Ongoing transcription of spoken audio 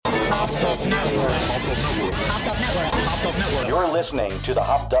You're listening to the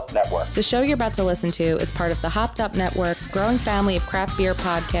Hopped Up Network. The show you're about to listen to is part of the Hopped Up Network's growing family of craft beer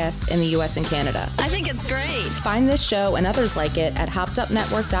podcasts in the U.S. and Canada. I think it's great. Find this show and others like it at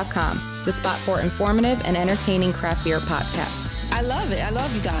hoppedupnetwork.com, the spot for informative and entertaining craft beer podcasts. I love it. I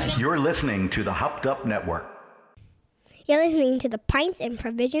love you guys. You're listening to the Hopped Up Network. You're listening to the Pints and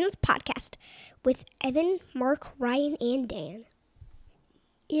Provisions podcast with Evan, Mark, Ryan, and Dan.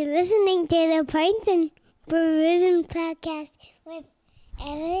 You're listening to the Pints and Provisions podcast with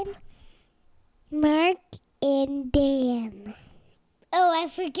Evan, Mark, and Dan. Oh, I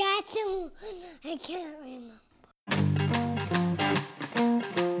forgot someone. I can't remember.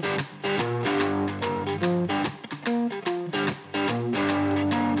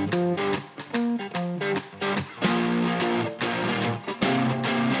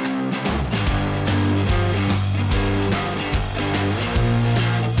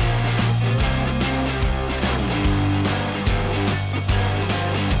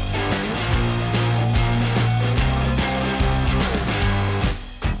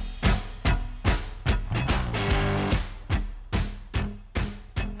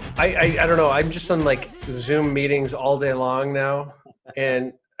 I don't know. I'm just on like Zoom meetings all day long now,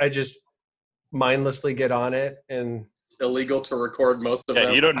 and I just mindlessly get on it. And it's illegal to record most of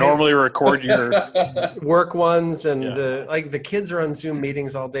them. You don't normally record your work ones, and the kids are on Zoom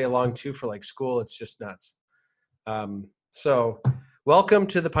meetings all day long too for like school. It's just nuts. So welcome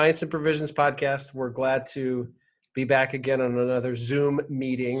to the Pints and Provisions podcast. We're glad to be back again on another Zoom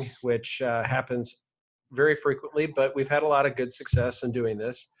meeting, which happens very frequently, but we've had a lot of good success in doing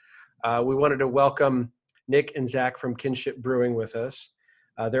this. We wanted to welcome Nick and Zach from Kinship Brewing with us.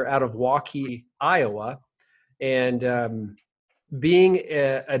 They're out of Waukee, Iowa. And being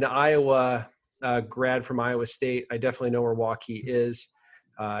an Iowa grad from Iowa State, I definitely know where Waukee is.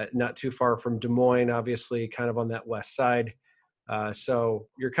 Not too far from Des Moines, obviously, kind of on that west side. So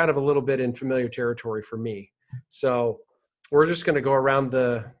you're kind of a little bit in familiar territory for me. So we're just going to go around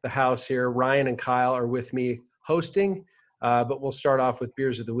the house here. Ryan and Kyle are with me hosting, but we'll start off with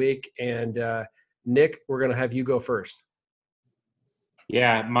Beers of the Week. And Nick, we're going to have you go first.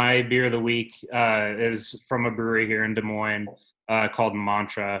 Yeah, my Beer of the Week is from a brewery here in Des Moines called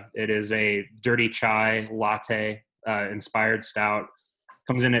Mantra. It is a dirty chai latte inspired stout.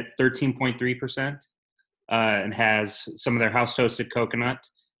 Comes in at 13.3% and has some of their house toasted coconut,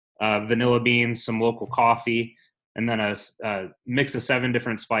 vanilla beans, some local coffee, and then a mix of 7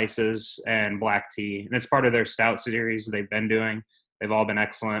 different spices and black tea. And it's part of their stout series they've been doing. They've all been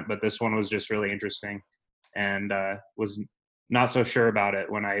excellent, but this one was just really interesting, and was not so sure about it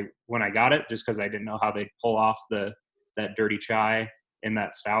when I got it, just because I didn't know how they'd pull off that dirty chai in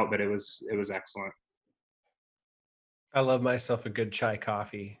that stout, but it was excellent. I love myself a good chai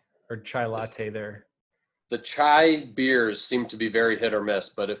coffee or chai latte there. The chai beers seem to be very hit or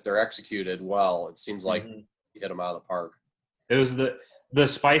miss, but if they're executed well, it seems like you hit them out of the park. It was the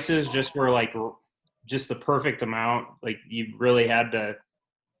spices just were like just the perfect amount. Like you really had to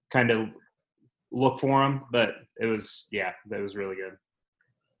kind of look for them, but it was really good.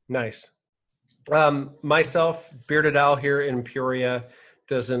 Nice. Myself, Bearded Owl here in Peoria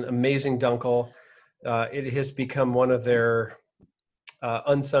does an amazing dunkel. It has become one of their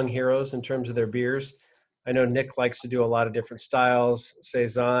unsung heroes in terms of their beers. I know Nick likes to do a lot of different styles,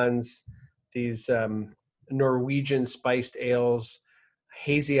 saisons, these Norwegian spiced ales,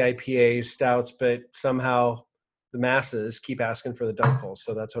 hazy IPAs, stouts, but somehow the masses keep asking for the dunkel.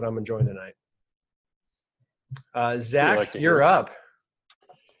 So that's what I'm enjoying tonight. Zach, you're up.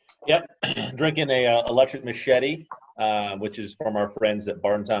 Yep. Drinking a Electric Machete, which is from our friends at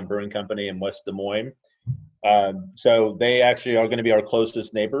Barntown Brewing Company in West Des Moines. So they actually are going to be our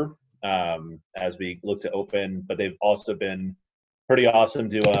closest neighbor as we look to open, but they've also been pretty awesome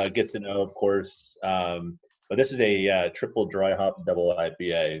to get to know, of course. But this is a triple dry hop double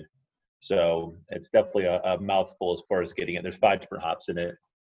IPA. So it's definitely a mouthful as far as getting it. There's 5 different hops in it.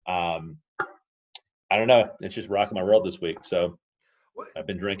 I don't know. It's just rocking my world this week. So I've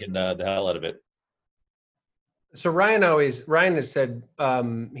been drinking the hell out of it. So Ryan has said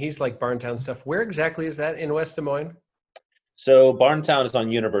he's like Barntown stuff. Where exactly is that in West Des Moines? So Barntown is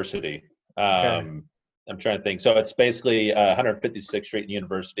on University. Okay. I'm trying to think. So it's basically 156th Street and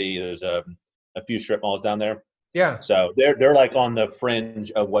University. There's a few strip malls down there. Yeah. So they're like on the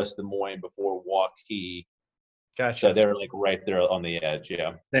fringe of West Des Moines before Waukee. Gotcha. So they're like right there on the edge.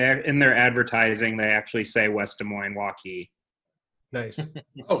 Yeah. In their advertising, they actually say West Des Moines, Waukee. Nice.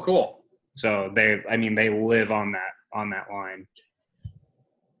 Oh, cool. So they live on that line.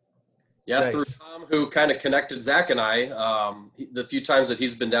 Yeah, Nice. through Tom, who kind of connected Zach and I. The few times that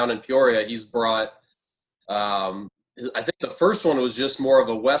he's been down in Peoria, he's brought. I think the first one was just more of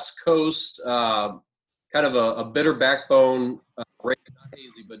a West Coast, kind of a bitter backbone, not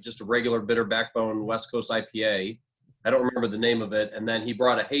hazy, but just a regular bitter backbone West Coast IPA. I don't remember the name of it. And then he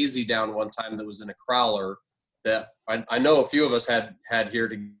brought a hazy down one time that was in a crowler that I know a few of us had here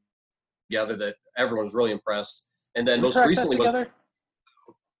together that everyone was really impressed. And then most recently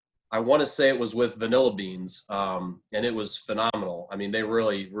I want to say it was with Vanilla Beans, and it was phenomenal. I mean, they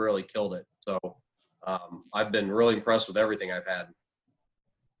really, really killed it. So I've been really impressed with everything I've had.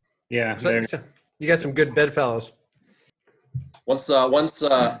 Yeah, So you got some good bedfellows. Once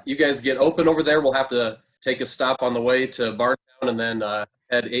you guys get open over there, we'll have to take a stop on the way to Bartown and then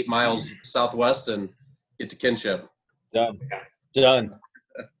head 8 miles southwest and get to Kinship. Done.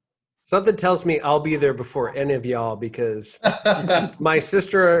 Something tells me I'll be there before any of y'all because my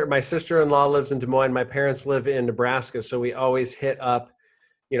sister-in-law lives in Des Moines. My parents live in Nebraska, so we always hit up.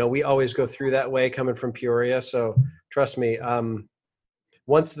 We always go through that way coming from Peoria. So trust me,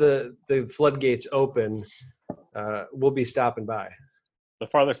 once the floodgates open, we'll be stopping by. The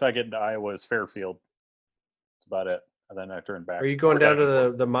farthest I get into Iowa is Fairfield. That's about it. And then I turn back. Are you going down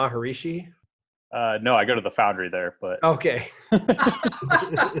to the Maharishi? No, I go to the foundry there, but Okay. A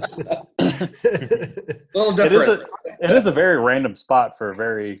little different. It is a very random spot for a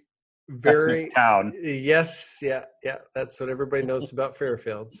very town. Yes, yeah. That's what everybody knows about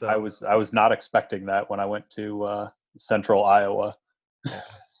Fairfield. So I was not expecting that when I went to central Iowa.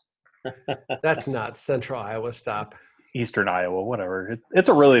 That's not central Iowa. Stop. Eastern Iowa, whatever. It's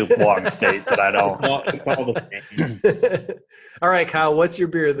a really long state that I don't. It's all the same. All right, Kyle. What's your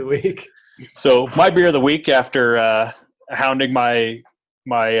beer of the week? So my beer of the week, after hounding my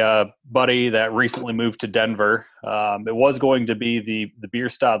buddy that recently moved to Denver, it was going to be the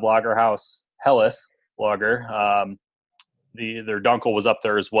Bierstadt Lagerhaus Helles Lager. Their Dunkel was up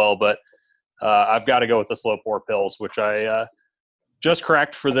there as well, but I've got to go with the Slow Pour Pils, which I just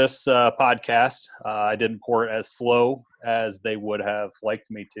cracked for this podcast. I didn't pour it as slow as they would have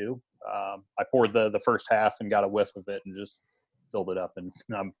liked me to. I poured the first half and got a whiff of it and just filled it up, and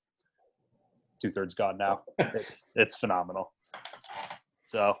I'm 2/3 gone now. It's phenomenal.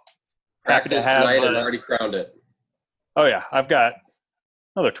 So happy Cracked it to have tonight and already crowned it. Oh yeah, I've got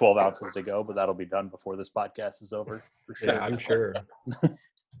another 12 ounces to go, but that'll be done before this podcast is over for sure. Yeah, I'm sure.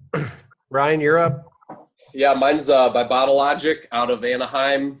 Ryan, you're up. Yeah, mine's by Bottle Logic out of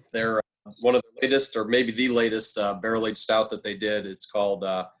Anaheim. They're one of the latest, or maybe the latest, barrel-aged stout that they did. It's called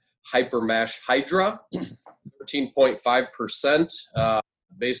Hyper Mash Hydra, 13.5%.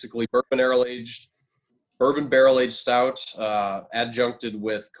 Basically bourbon barrel-aged stout, adjuncted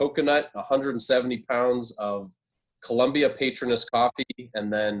with coconut, 170 pounds of Columbia Patronus coffee,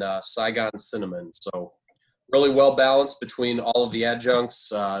 and then Saigon cinnamon. So really well balanced between all of the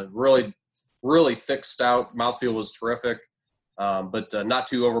adjuncts. Really thick stout. Mouthfeel was terrific, but not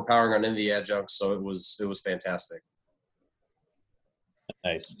too overpowering on any of the adjuncts. So it was fantastic.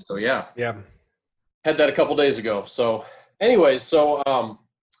 Nice. So yeah, Had that a couple days ago. So anyways,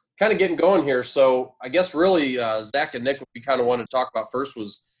 kind of getting going here. So I guess really Zach and Nick, what we kind of wanted to talk about first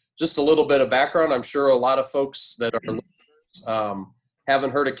was just a little bit of background. I'm sure a lot of folks that are listeners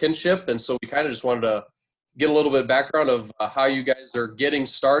haven't heard of Kinship, and so we kind of just wanted to get a little bit of background of how you guys are getting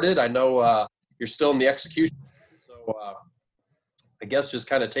started. I know you're still in the execution, so I guess just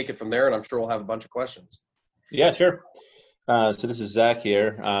kind of take it from there, and I'm sure we'll have a bunch of questions. Yeah, sure. So this is Zach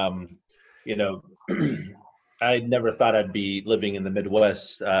here. I never thought I'd be living in the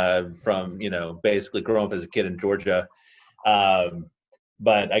Midwest from, basically growing up as a kid in Georgia.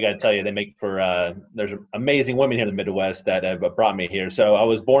 But I got to tell you, they make for there's amazing women here in the Midwest that have brought me here. So I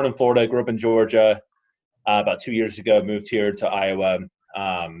was born in Florida, grew up in Georgia. About 2 years ago, moved here to Iowa.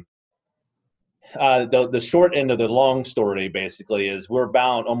 The short end of the long story basically is we're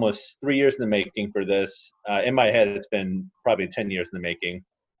about almost 3 years in the making for this. In my head, it's been probably 10 years in the making.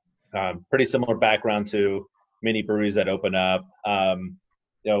 Pretty similar background to many breweries that open up.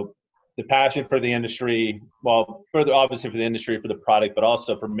 The passion for the industry, obviously for the industry, for the product, but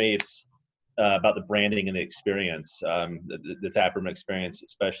also for me, it's about the branding and the experience, the taproom experience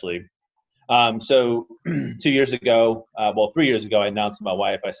especially. So 2 years ago, 3 years ago, I announced to my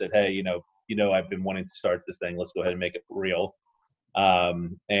wife, I said, hey, I've been wanting to start this thing. Let's go ahead and make it real.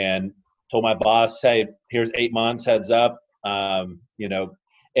 And told my boss, hey, here's 8 months, heads up.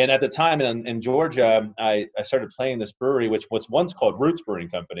 And at the time in Georgia, I started playing this brewery, which was once called Roots Brewing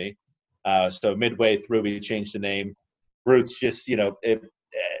Company. So midway through, we changed the name. Roots just,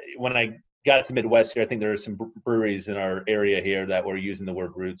 when I got to Midwest here, I think there are some breweries in our area here that were using the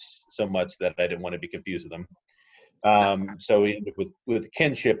word roots so much that I didn't want to be confused with them. So we ended up with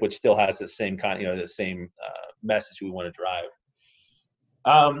Kinship, which still has the same the same message we want to drive.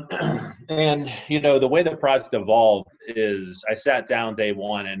 And the way the project evolved is I sat down day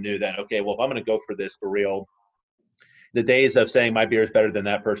one and knew that, okay, well, if I'm going to go for this for real, the days of saying my beer is better than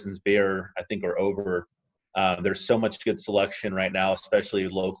that person's beer, I think, are over. There's so much good selection right now, especially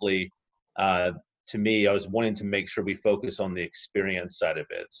locally. To me, I was wanting to make sure we focus on the experience side of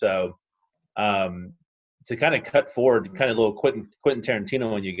it. So to kind of cut forward, kind of a little Quentin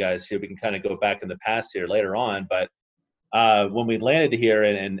Tarantino on you guys here, we can kind of go back in the past here later on. But when we landed here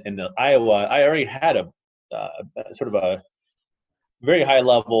in Iowa, I already had a sort of a very high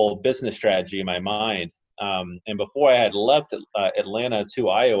level business strategy in my mind. And before I had left Atlanta to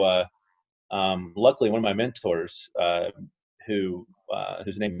Iowa, luckily one of my mentors,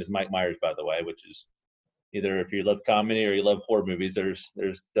 whose name is Mike Myers, by the way, which is either if you love comedy or you love horror movies, there's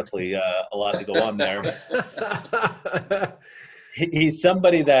definitely a lot to go on there. He's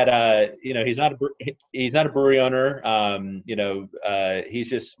somebody that he's not a brewery owner. He's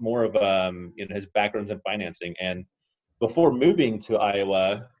just more of his background's in financing. And before moving to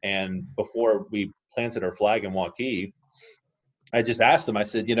Iowa and before we planted our flag in Waukee, I just asked him. I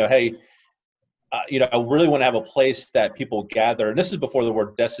said, hey, I really want to have a place that people gather. And this is before the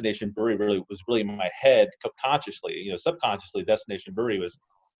word destination brewery was really in my head consciously. Subconsciously, destination brewery was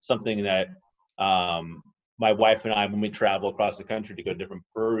something that my wife and I, when we travel across the country to go to different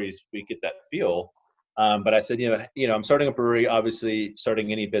breweries, we get that feel. But I said, I'm starting a brewery. Obviously,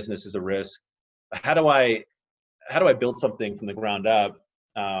 starting any business is a risk. How do I build something from the ground up,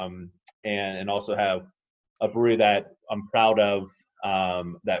 and also have a brewery that I'm proud of,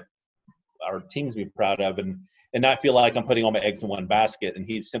 that our teams be proud of, and not feel like I'm putting all my eggs in one basket. And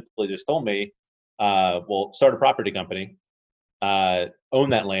he simply just told me, well, start a property company, own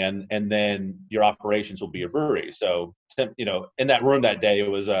that land, and then your operations will be your brewery. So, in that room that day, it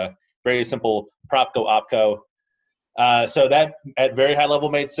was a very simple propco opco. So that at very high level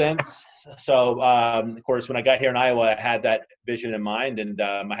made sense. So, of course, when I got here in Iowa, I had that vision in mind, and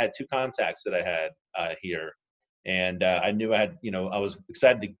I had two contacts that I had here. And I knew I was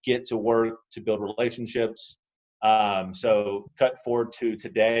excited to get to work, to build relationships. So cut forward to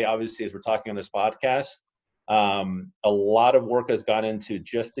today, obviously, as we're talking on this podcast, a lot of work has gone into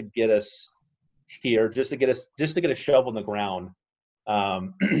just to get us here, just to get a shovel in the ground.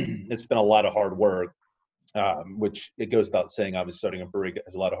 It's been a lot of hard work, which it goes without saying, obviously starting a brewery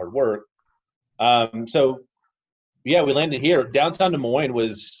is a lot of hard work. So yeah, we landed here. Downtown Des Moines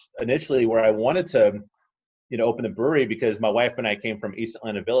was initially where I wanted to open a brewery, because my wife and I came from East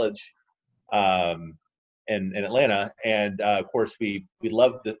Atlanta Village in Atlanta. And of course, we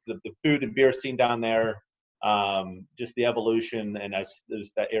loved the food and beer scene down there, just the evolution. And as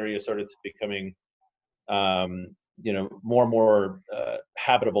that area started to becoming, more and more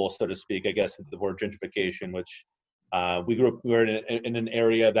habitable, so to speak, I guess, with the word gentrification, which we were in an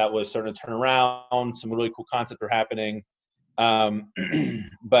area that was starting to turn around. Some really cool concepts were happening.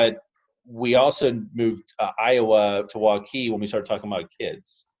 But we also moved Iowa to Waukee when we started talking about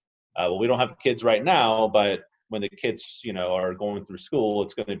kids. Well, we don't have kids right now, but when the kids, are going through school,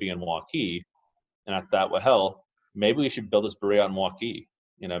 it's going to be in Waukee. And I thought, well, hell, maybe we should build this brewery out in Waukee.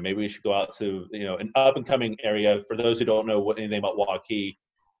 Maybe we should go out to, an up and coming area. For those who don't know anything about Waukee,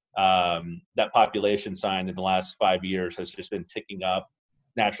 that population sign in the last 5 years has just been ticking up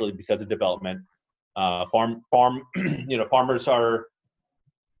naturally because of development. Farmers are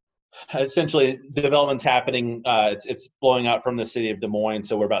essentially, development's happening. It's blowing out from the city of Des Moines,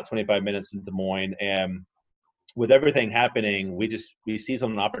 so we're about 25 minutes from Des Moines. And with everything happening, we seized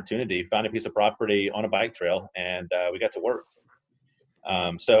on an opportunity, found a piece of property on a bike trail, and we got to work.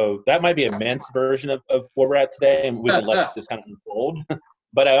 So that might be a men's version of where we're at today, and we can let this kind of unfold.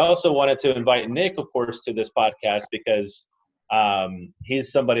 But I also wanted to invite Nick, of course, to this podcast, because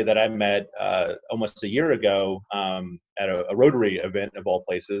he's somebody that I met almost a year ago at a Rotary event of all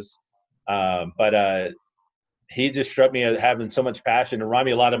places. But he just struck me as having so much passion and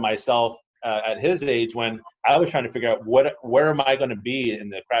reminded me a lot of myself at his age, when I was trying to figure out where am I going to be in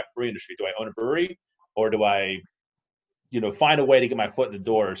the craft brewery industry? Do I own a brewery, or do I, find a way to get my foot in the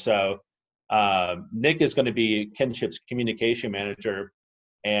door? So Nick is going to be Kinship's communication manager.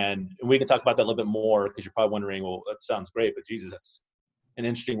 And we can talk about that a little bit more, because you're probably wondering, well, that sounds great, but Jesus, that's an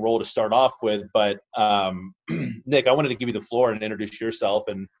interesting role to start off with. But Nick, I wanted to give you the floor and introduce yourself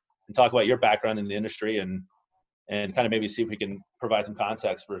and talk about your background in the industry, and kind of maybe see if we can provide some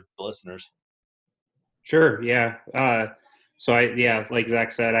context for the listeners. Sure. Yeah. So like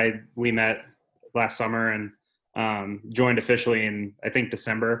Zach said, we met last summer and joined officially in, I think,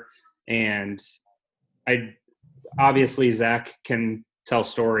 December. And obviously Zach can tell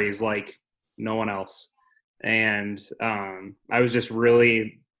stories like no one else. And I was just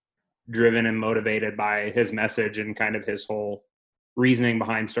really driven and motivated by his message and kind of his whole reasoning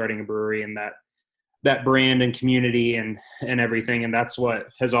behind starting a brewery and that brand and community and everything. And that's what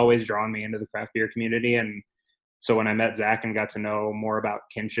has always drawn me into the craft beer community. And so when I met Zach and got to know more about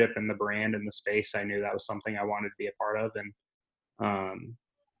Kinship and the brand and the space, I knew that was something I wanted to be a part of, and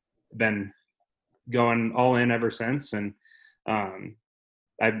been going all in ever since. And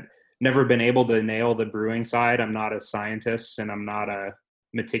I've never been able to nail the brewing side. I'm not a scientist and I'm not a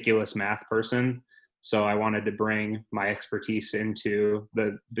meticulous math person. So I wanted to bring my expertise into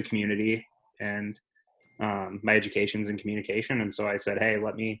the community and my education's in communication. And so I said, hey,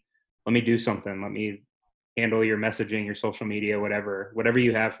 let me do something. Let me handle your messaging, your social media, whatever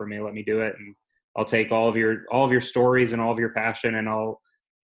you have for me, let me do it. And I'll take all of your stories and all of your passion, and I'll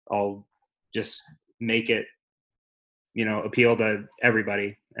just make it, appeal to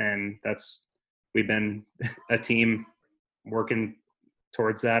everybody. And we've been a team working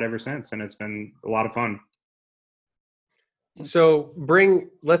towards that ever since. And it's been a lot of fun. So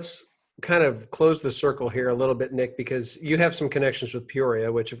let's kind of close the circle here a little bit, Nick, because you have some connections with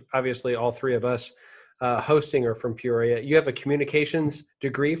Peoria, which obviously all three of us hosting are from Peoria. You have a communications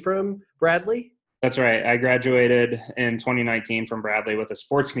degree from Bradley? That's right. I graduated in 2019 from Bradley with a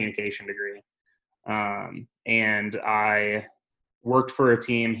sports communication degree. And I worked for a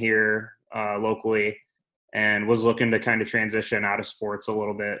team here locally and was looking to kind of transition out of sports a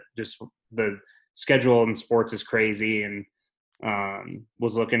little bit. Just the schedule in sports is crazy, and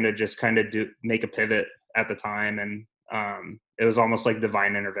was looking to just kind of make a pivot at the time. And it was almost like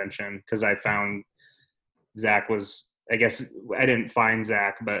divine intervention, because I found Zach I guess I didn't find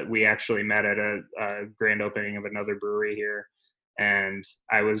Zach, but we actually met at a grand opening of another brewery here. And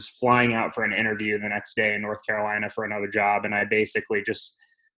I was flying out for an interview the next day in North Carolina for another job. And I basically just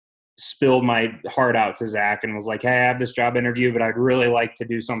spilled my heart out to Zach and was like, hey, I have this job interview, but I'd really like to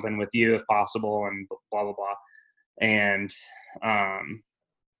do something with you if possible, and blah, blah, blah. And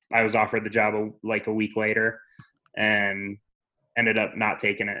I was offered the job a week later and ended up not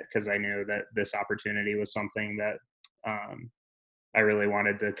taking it, because I knew that this opportunity was something that I really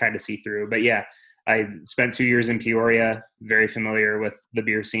wanted to kind of see through. But yeah, I spent 2 years in Peoria, very familiar with the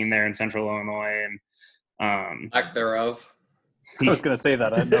beer scene there in Central Illinois, and lack thereof. I was going to say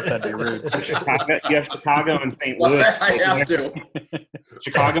that. I don't know if that'd be rude. You have Chicago and St. Louis. I have to.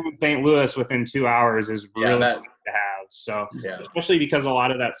 Chicago and St. Louis within 2 hours is really that, good to have. So, yeah. Especially because a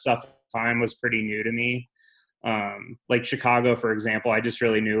lot of that stuff at the time was pretty new to me. Like Chicago, for example, I just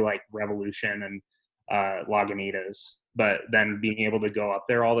really knew like Revolution and Lagunitas. But then being able to go up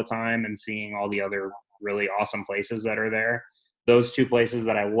there all the time and seeing all the other really awesome places that are there, those two places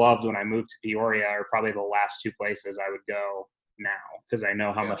that I loved when I moved to Peoria are probably the last two places I would go now, because I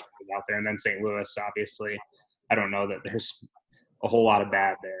know how much is out there. And then St. Louis, obviously, I don't know that there's a whole lot of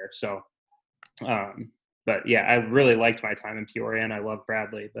bad there. So, but yeah, I really liked my time in Peoria, and I love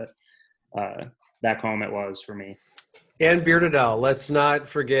Bradley, but back home it was for me. And Bearded Owl. Let's not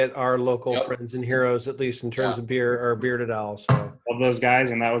forget our local friends and heroes, at least in terms of beer, or Bearded Owl. So love those guys,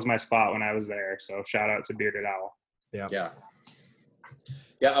 and that was my spot when I was there. So shout out to Bearded Owl. Yeah,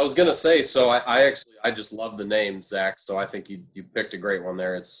 I was gonna say. So I just love the name, Zach. So I think you picked a great one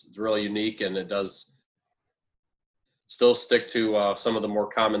there. It's really unique, and it does still stick to some of the more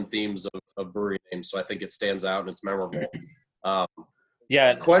common themes of brewery names. So I think it stands out and it's memorable.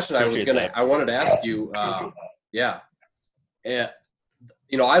 Question I wanted to ask you. I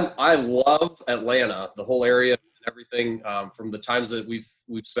love Atlanta, the whole area and everything, from the times that we've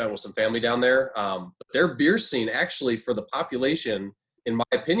spent with some family down there. But their beer scene, actually, for the population, in my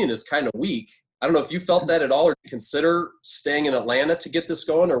opinion, is kind of weak. I don't know if you felt that at all, or consider staying in Atlanta to get this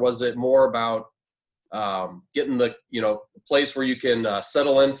going, or was it more about getting the place where you can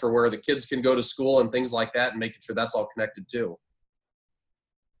settle in for where the kids can go to school and things like that, and making sure that's all connected too?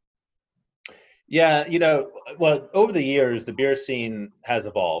 Yeah, well, over the years, the beer scene has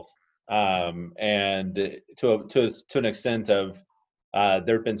evolved, and to an extent of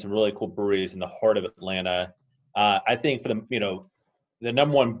there have been some really cool breweries in the heart of Atlanta. I think for the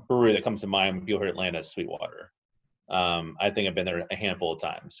number one brewery that comes to mind when people hear Atlanta is Sweetwater. I think I've been there a handful of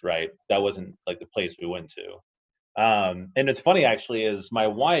times. Right, that wasn't like the place we went to. And it's funny, actually, is my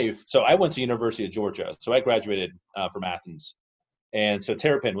wife. So I went to University of Georgia. So I graduated from Athens. And so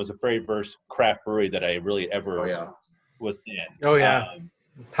Terrapin was the very first craft brewery that I really ever was in. Oh, yeah.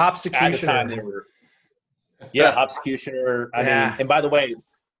 Top executioner. Yeah, Hopscutioner. I mean, and by the way,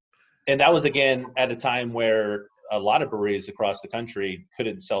 and that was again at a time where a lot of breweries across the country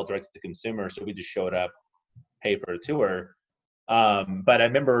couldn't sell direct to the consumer, so we just showed up, pay for a tour. But I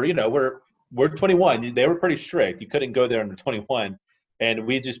remember, we're 21. They were pretty strict. You couldn't go there under 21, and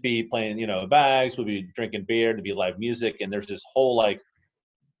we'd just be playing, bags. We'd be drinking beer. There'd be live music, and there's this whole like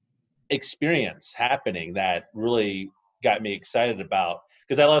experience happening that really got me excited about,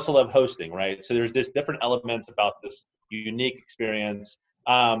 because I also love hosting, right? So there's this different elements about this unique experience.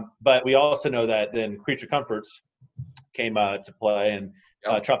 But we also know that then Creature Comforts came to play, and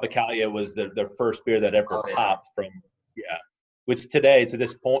Tropicalia was their first beer that ever popped from, which today, to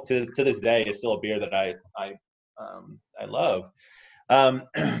this point, to this day, is still a beer that I love.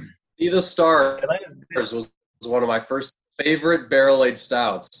 Be the Stars was one of my first favorite barrel-aged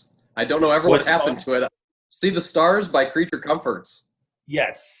stouts. I don't know ever what happened to it. See the Stars by Creature Comforts.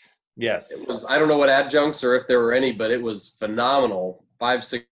 Yes. It was, I don't know what adjuncts or if there were any, but it was phenomenal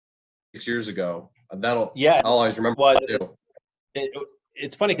 5-6 years ago. I'll always remember that too.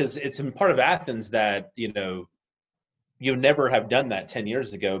 It's funny because it's in part of Athens that, you never have done that 10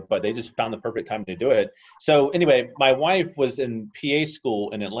 years ago, but they just found the perfect time to do it. So anyway, my wife was in PA school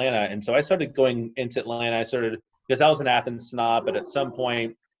in Atlanta, and so I started going into Atlanta. Because I was an Athens snob, but at some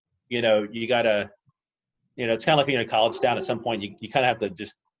point, you gotta, it's kind of like being in a college town. At some point, you kind of have to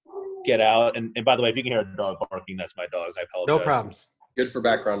just get out. And by the way, if you can hear a dog barking, that's my dog. I apologize. No problems. Good for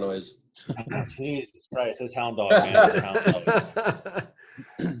background noise. Jesus Christ, it's hound dog, man. It's hound dog.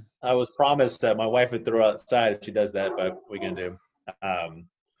 I was promised that my wife would throw outside if she does that, but what are we gonna do?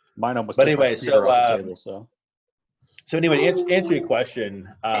 Mine almost. But anyway, so anyway, answer your question.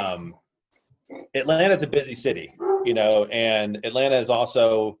 Atlanta's a busy city, and Atlanta is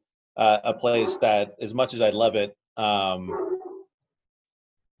also a place that, as much as I love it,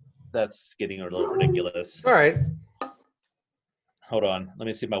 that's getting a little ridiculous. All right. Hold on. Let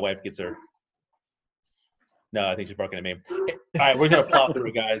me see if my wife gets her. No, I think she's barking at me. All right, we're going to plow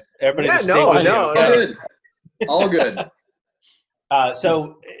through, guys. Everybody just Good. All good.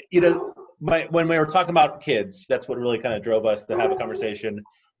 So, when we were talking about kids, that's what really kind of drove us to have a conversation.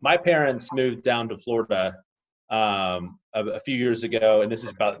 My parents moved down to Florida a few years ago, and this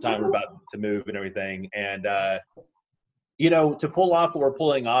is about the time we're about to move and everything. And, to pull off what we're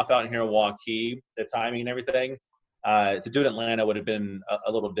pulling off out here in Waukee, the timing and everything, to do it in Atlanta would have been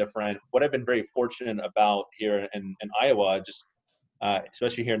a little different. What I've been very fortunate about here in Iowa, just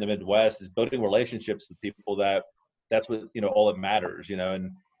especially here in the Midwest, is building relationships with people that's what, all that matters,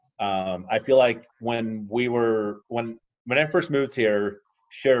 And I feel like when I first moved here,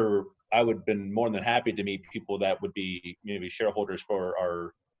 sure, I would have been more than happy to meet people that would be maybe shareholders for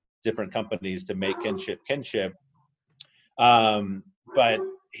our different companies to make kinship. But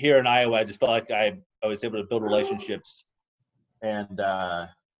here in Iowa, I just felt like I was able to build relationships. And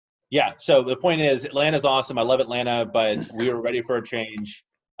so the point is, Atlanta's awesome. I love Atlanta, but we were ready for a change.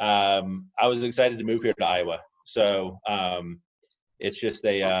 I was excited to move here to Iowa. So it's just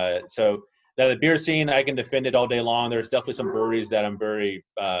so now the beer scene, I can defend it all day long. There's definitely some breweries that I'm very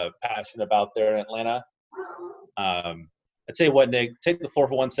passionate about there in Atlanta. I tell you what, Nick, take the floor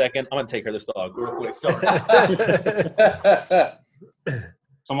for 1 second. I'm going to take care of this dog real quick.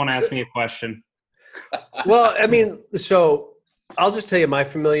 Someone asked me a question. Well, I mean, so I'll just tell you my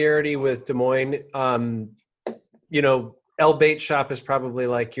familiarity with Des Moines. El Bait Shop is probably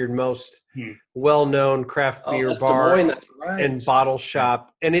like your most well-known craft beer bar Des Moines, that's right. and bottle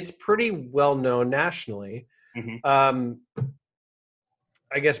shop, and it's pretty well-known nationally. Mm-hmm.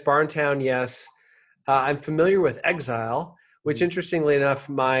 I guess Barntown, yes. I'm familiar with Exile, which interestingly enough,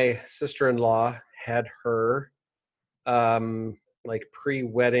 my sister-in-law had her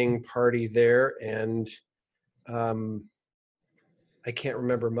pre-wedding party there, and I can't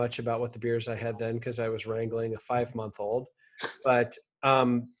remember much about what the beers I had then because I was wrangling a 5-month-old. But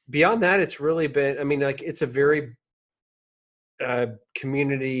beyond that, it's really been, it's a very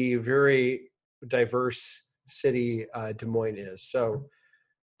community, very diverse city Des Moines is. So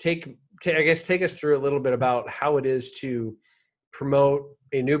take us through a little bit about how it is to promote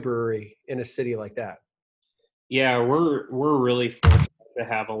a new brewery in a city like that. Yeah, we're really fortunate to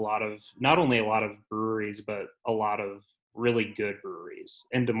have not only a lot of breweries, but a lot of really good breweries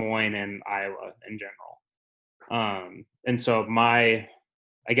in Des Moines and Iowa in general. And so my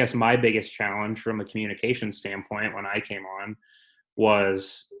biggest challenge from a communication standpoint when I came on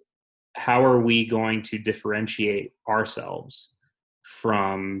was, how are we going to differentiate ourselves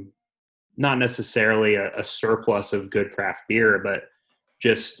from not necessarily a surplus of good craft beer, but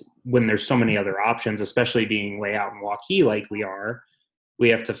just when there's so many other options, especially being way out in Waukee like we are, we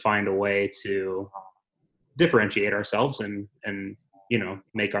have to find a way to differentiate ourselves and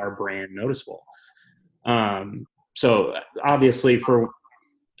make our brand noticeable. So obviously for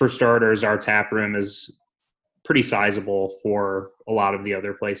starters, our tap room is pretty sizable for a lot of the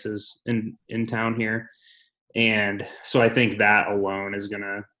other places in town here. And so I think that alone is going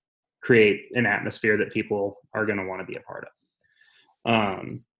to create an atmosphere that people are going to want to be a part of.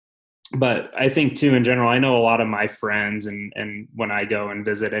 But I think too, in general, I know a lot of my friends and when I go and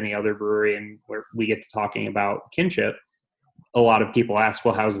visit any other brewery and where we get to talking about kinship, a lot of people ask,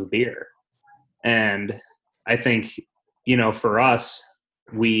 well, how's the beer? And I think, for us,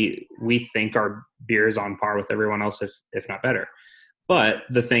 we think our beer is on par with everyone else, if not better. But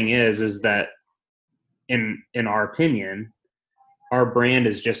the thing is that in our opinion, our brand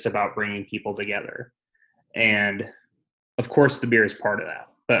is just about bringing people together. And of course the beer is part of that,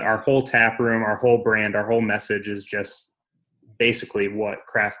 but our whole tap room, our whole brand, our whole message is just basically what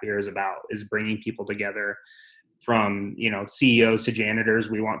craft beer is about, is bringing people together. From, CEOs to janitors,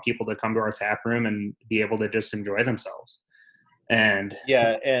 we want people to come to our tap room and be able to just enjoy themselves. And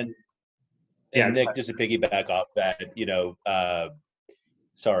Nick, just to piggyback off that,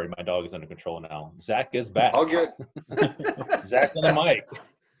 sorry, my dog is under control now. Zach is back. All good. Zach on the mic.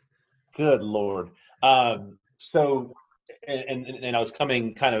 Good Lord. So, and I was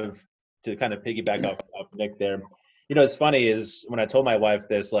coming to piggyback off Nick there. It's funny is when I told my wife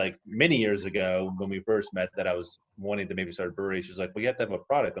this, like many years ago when we first met, that I was wanting to maybe start a brewery, she's like, well, you have to have a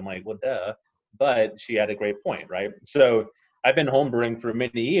product. I'm like, well, duh. But she had a great point, right? So I've been home brewing for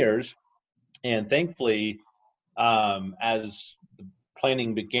many years. And thankfully, as the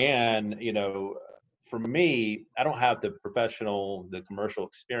planning began, for me, I don't have the commercial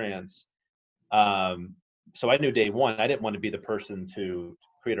experience. So I knew day one, I didn't want to be the person to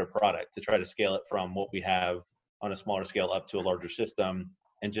create a product, to try to scale it from what we have on a smaller scale up to a larger system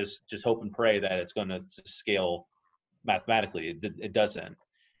and just hope and pray that it's going to scale mathematically. It doesn't.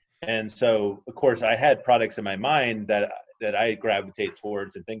 And so, of course, I had products in my mind that I gravitate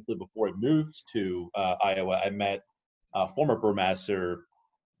towards. And thankfully, before I moved to Iowa, I met a former brewmaster.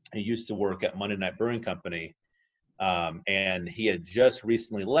 He used to work at Monday Night Brewing Company. And he had just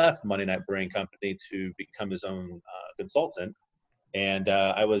recently left Monday Night Brewing Company to become his own consultant. And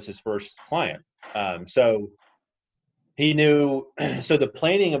I was his first client. So he knew, so the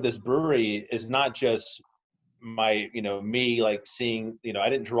planning of this brewery is not just me like seeing, I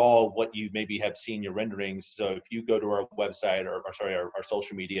didn't draw what you maybe have seen your renderings. So if you go to our website or our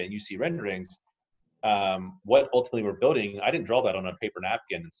social media and you see renderings, what ultimately we're building, I didn't draw that on a paper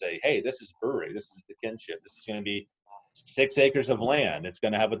napkin and say, hey, this is brewery, this is the kinship, this is going to be 6 acres of land, it's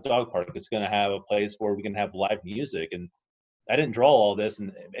going to have a dog park, it's going to have a place where we can have live music. And I didn't draw all this,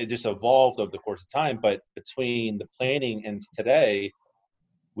 and it just evolved over the course of time. But between the planning and today,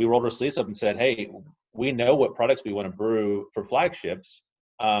 we rolled our sleeves up and said, hey, we know what products we want to brew for flagships.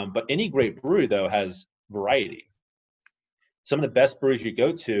 But any great brewery, though, has variety. Some of the best breweries you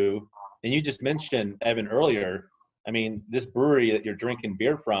go to, and you just mentioned, Evan, earlier, I mean, this brewery that you're drinking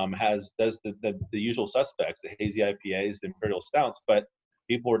beer from does the usual suspects, the hazy IPAs, the imperial stouts, but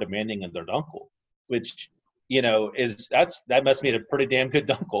people are demanding of their Dunkel, which, that must mean a pretty damn good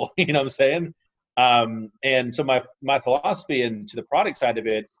Dunkel, you know what I'm saying? And so my philosophy and to the product side of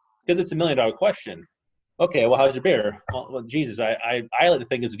it, because it's $1 million question. Okay, well, how's your beer? Well, Jesus, I like to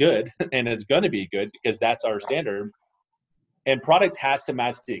think it's good, and it's going to be good because that's our standard. And product has to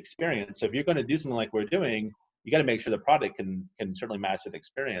match the experience. So if you're going to do something like we're doing, you got to make sure the product can certainly match that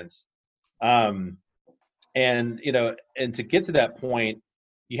experience. And to get to that point,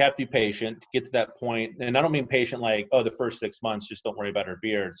 you have to be patient to get to that point. And I don't mean patient like, oh, the first 6 months, just don't worry about our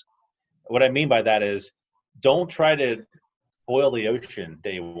beers. What I mean by that is don't try to boil the ocean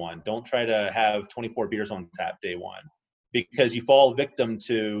day one. Don't try to have 24 beers on tap day one, because you fall victim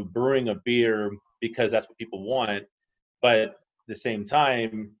to brewing a beer because that's what people want. But at the same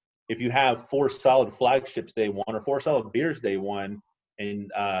time, if you have 4 solid flagships day one or 4 solid beers day one,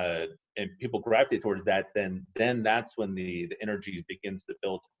 and people gravitate towards that, then that's when the energy begins to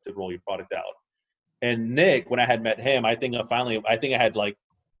build to roll your product out. And Nick, when I had met him, I think I had like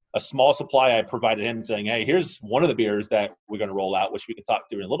a small supply I provided him saying, hey, here's one of the beers that we're going to roll out, which we can talk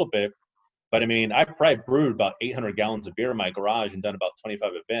through in a little bit. But I mean, I probably brewed about 800 gallons of beer in my garage and done about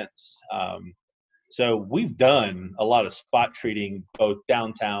 25 events. So we've done a lot of spot treating, both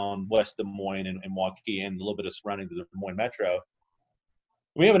downtown, West Des Moines, and Waukee, and a little bit of surrounding the Des Moines metro.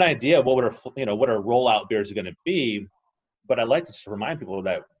 We have an idea of what our rollout beers are going to be, but I'd like to just remind people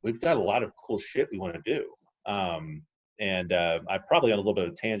that we've got a lot of cool shit we want to do. I'm probably on a little bit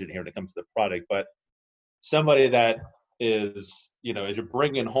of a tangent here when it comes to the product, but somebody that is, as you're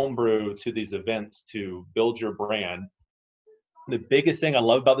bringing homebrew to these events to build your brand, the biggest thing I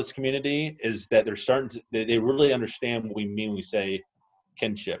love about this community is that they really understand what we mean when we say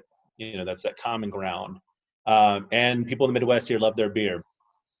kinship. That's that common ground. And people in the Midwest here love their beer.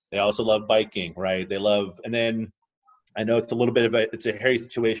 They also love biking, right? And then I know it's a little bit of it's a hairy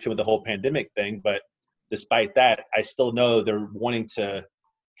situation with the whole pandemic thing, but despite that, I still know they're wanting to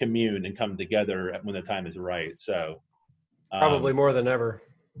commune and come together when the time is right. So probably more than ever.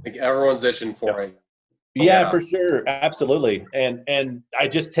 I think everyone's itching for it. Yeah, for sure. Absolutely. And I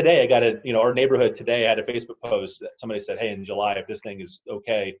just today, I got our neighborhood today had a Facebook post that somebody said, hey, in July, if this thing is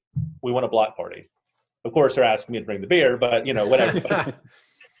okay, we want a block party. Of course, they're asking me to bring the beer, but whatever.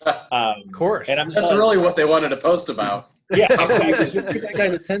 Of course. And that's really what they wanted to post about. Yeah, exactly. Just get that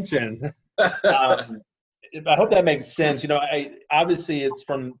guy's attention. I hope that makes sense. Obviously it's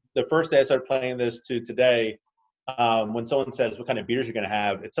from the first day I started playing this to today. When someone says what kind of beers you're going to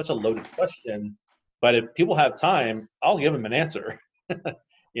have, it's such a loaded question. But if people have time, I'll give them an answer. And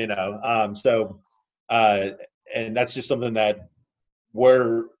that's just something that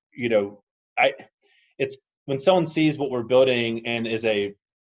it's when someone sees what we're building and is a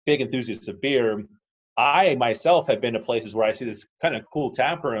big enthusiast of beer, I myself have been to places where I see this kind of cool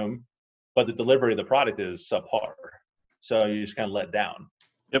tap room, but the delivery of the product is subpar. So you just kind of let down.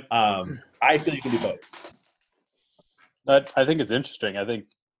 Yep. I feel you can do both. I think it's interesting. I think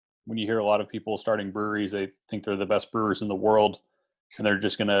when you hear a lot of people starting breweries, they think they're the best brewers in the world, and they're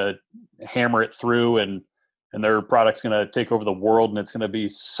just going to hammer it through, and their product's going to take over the world, and it's going to be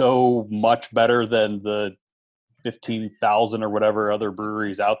so much better than the 15,000 or whatever other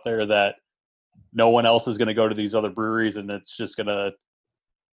breweries out there that no one else is going to go to these other breweries, and it's just going to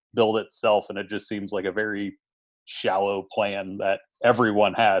build itself. And it just seems like a very shallow plan that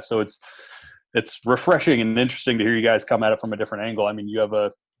everyone has. So it's refreshing and interesting to hear you guys come at it from a different angle. I mean, you have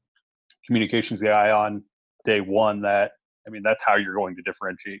a communications guy on day one that's how you're going to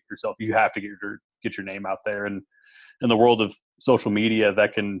differentiate yourself. You have to get your name out there. And in the world of social media,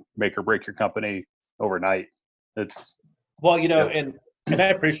 that can make or break your company overnight. And I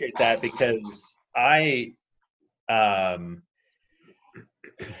appreciate that, because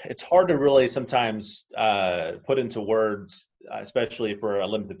it's hard to really sometimes put into words, especially for a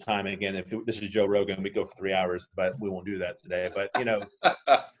limited time. And again, if this is Joe Rogan, we go for 3 hours, but we won't do that today. But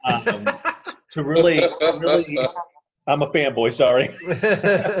to really, I'm a fanboy. Sorry.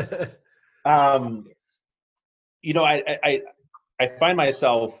 I find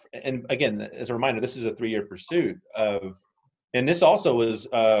myself, and again, as a reminder, this is a 3-year pursuit and this also was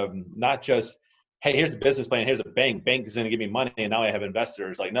not just, hey, here's the business plan, here's a bank is going to give me money, and now I have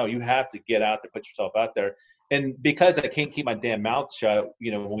investors. Like, no, you have to get out there, put yourself out there. And because I can't keep my damn mouth shut,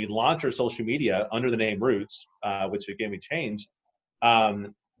 when we launched our social media under the name Roots, which again we changed,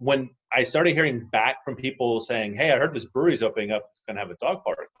 when I started hearing back from people saying, hey, I heard this brewery's opening up, it's going to have a dog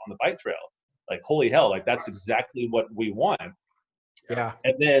park on the bike trail. Like, holy hell, like that's exactly what we want. Yeah.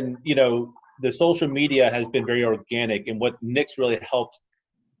 And then, the social media has been very organic, and what Nick's really helped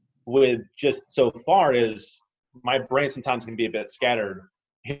with just so far is my brain sometimes can be a bit scattered.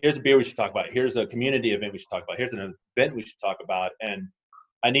 Here's a beer we should talk about. Here's a community event we should talk about. Here's an event we should talk about. And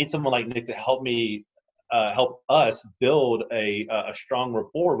I need someone like Nick to help me, help us build a strong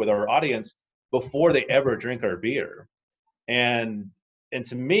rapport with our audience before they ever drink our beer. And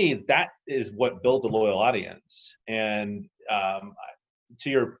to me, that is what builds a loyal audience. And to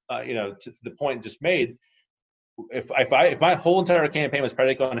your, to the point just made, if my whole entire campaign was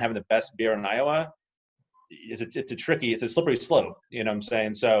predicated on having the best beer in Iowa, it's a slippery slope. You know what I'm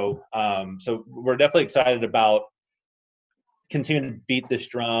saying? So we're definitely excited about continuing to beat this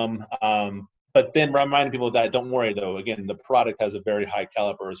drum. But then reminding people that, don't worry though, again, the product has a very high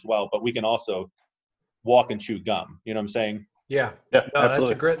caliber as well, but we can also walk and chew gum. You know what I'm saying? Yeah. Yeah, no,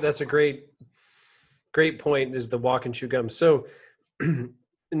 absolutely. that's a great point, is the walk and chew gum. So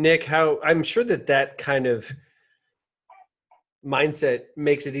Nick, I'm sure that kind of mindset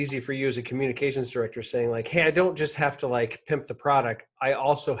makes it easy for you as a communications director, saying like, hey, I don't just have to like pimp the product. I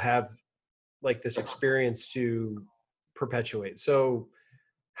also have like this experience to perpetuate. So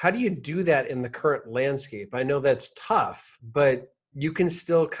how do you do that in the current landscape? I know that's tough, but you can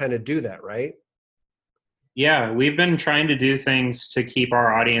still kind of do that, right? Yeah, we've been trying to do things to keep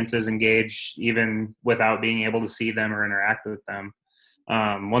our audiences engaged, even without being able to see them or interact with them.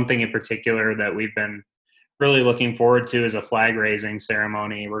 One thing in particular that we've been really looking forward to is a flag raising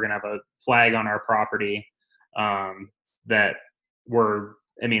ceremony. We're going to have a flag on our property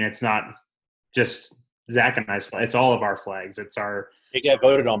it's not just Zach and I's flag. It's all of our flags. It's our. It got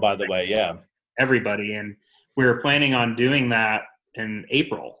voted on, by the way. Yeah. Everybody. And we were planning on doing that in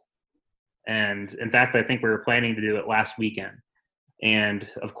April. And in fact, I think we were planning to do it last weekend. And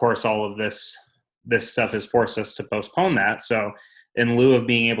of course, all of this stuff has forced us to postpone that. So in lieu of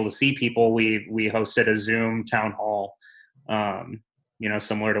being able to see people, we hosted a Zoom town hall,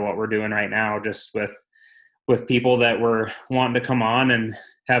 similar to what we're doing right now, just with people that were wanting to come on and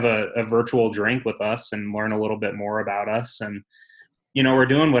have a virtual drink with us and learn a little bit more about us. And, we're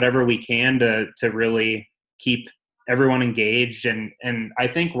doing whatever we can to really keep everyone engaged. And I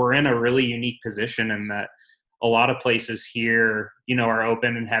think we're in a really unique position in that a lot of places here, are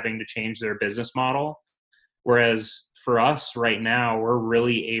open and having to change their business model. Whereas for us right now, we're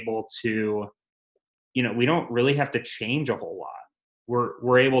really able to, we don't really have to change a whole lot.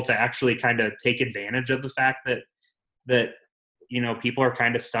 We're able to actually kind of take advantage of the fact that people are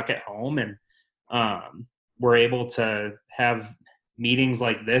kind of stuck at home, and we're able to have meetings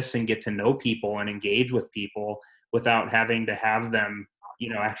like this and get to know people and engage with people without having to have them,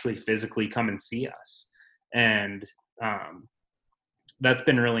 actually physically come and see us. And that's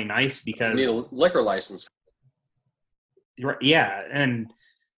been really nice because you need a liquor license. Yeah. And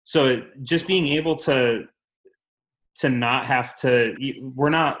so just being able to not have to, we're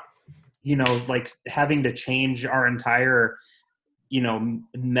not, like having to change our entire,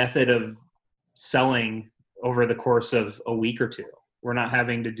 method of selling over the course of a week or two. We're not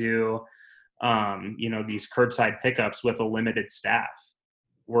having to do, these curbside pickups with a limited staff.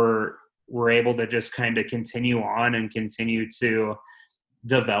 We're able to just kind of continue on and continue to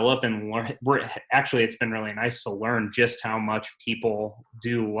develop and learn. Actually, it's been really nice to learn just how much people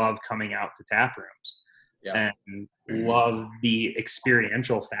do love coming out to tap rooms and love the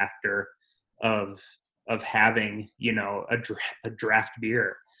experiential factor of having, a draft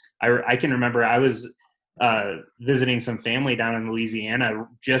beer. I can remember I was visiting some family down in Louisiana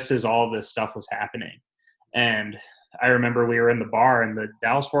just as all this stuff was happening. And I remember we were in the bar in the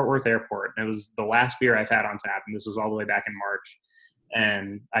Dallas-Fort Worth airport, and it was the last beer I've had on tap, and this was all the way back in March.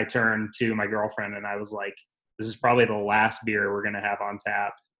 And I turned to my girlfriend and I was like, this is probably the last beer we're going to have on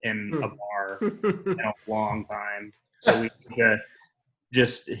tap in a bar in a long time. So we need to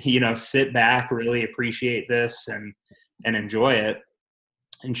just, sit back, really appreciate this and enjoy it.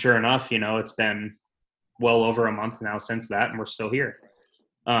 And sure enough, it's been well over a month now since that, and we're still here.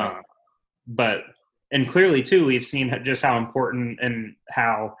 And clearly too, we've seen just how important and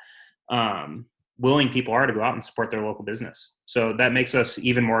how willing people are to go out and support their local business. So that makes us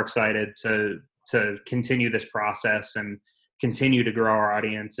even more excited to continue this process and continue to grow our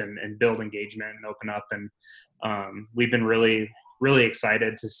audience and build engagement and open up. And we've been really, really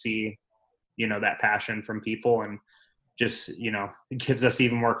excited to see, that passion from people, and just, it gives us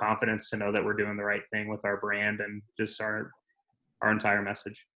even more confidence to know that we're doing the right thing with our brand and just our entire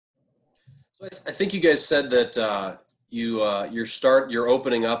message. I think you guys said that you're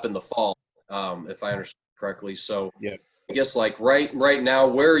opening up in the fall, if I understand correctly. So yeah, I guess like right now,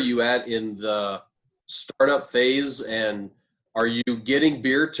 where are you at in the startup phase, and are you getting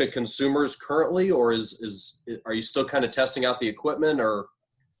beer to consumers currently, or are you still kind of testing out the equipment, or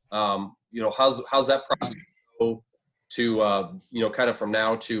how's that process go to kind of from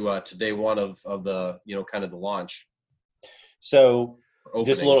now to day one of the kind of the launch? So opening.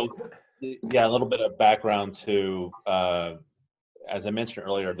 Just a little bit of background to, as I mentioned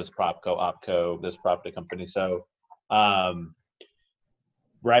earlier, this OpCo, this property company. So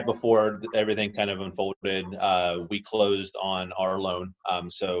right before everything kind of unfolded, we closed on our loan.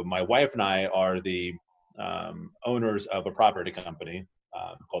 So my wife and I are the owners of a property company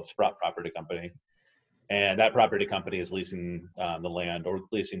called Sprout Property Company. And that property company is leasing the land or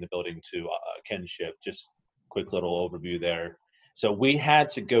leasing the building to Kinship. Just quick little overview there. So we had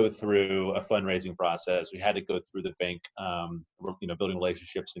to go through a fundraising process. We had to go through the bank, building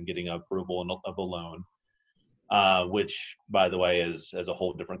relationships and getting approval of a loan, which, by the way, is a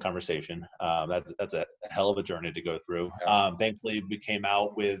whole different conversation. That's a hell of a journey to go through. Thankfully, we came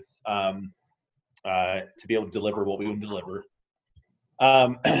out with to be able to deliver what we would deliver.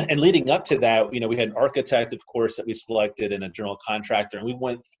 And leading up to that, we had an architect, of course, that we selected and a general contractor. And we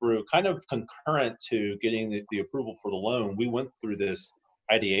went through kind of concurrent to getting the approval for the loan. We went through this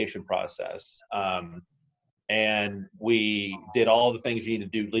ideation process. And we did all the things you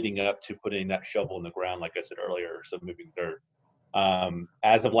need to do leading up to putting that shovel in the ground, like I said earlier, so moving dirt.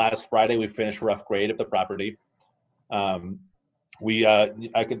 As of last Friday, we finished rough grade of the property.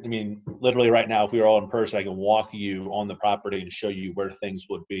 Literally right now, if we were all in person, I can walk you on the property and show you where things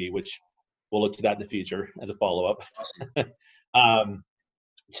would be, which we'll look to that in the future as a follow-up.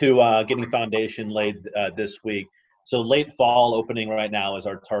 To getting foundation laid this week. So late fall opening right now is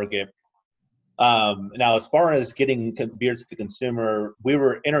our target. Now, as far as getting beers to the consumer, we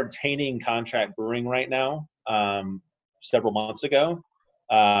were entertaining contract brewing right now several months ago.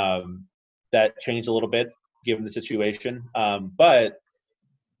 That changed a little bit given the situation. But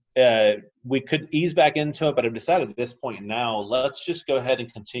we could ease back into it, but I've decided at this point now, let's just go ahead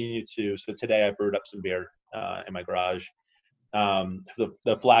and continue to. So today I brewed up some beer in my garage.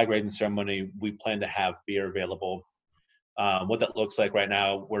 The flag raising ceremony, we plan to have beer available. What that looks like right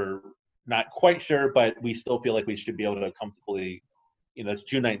now, we're not quite sure, but we still feel like we should be able to comfortably, it's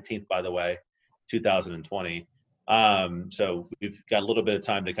June 19th, by the way, 2020. So we've got a little bit of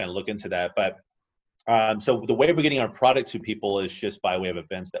time to kind of look into that. But so the way we're getting our product to people is just by way of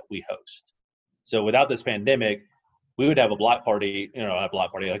events that we host. So without this pandemic, we would have a block party,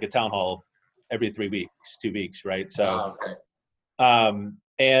 like a town hall every 3 weeks, 2 weeks, right? So,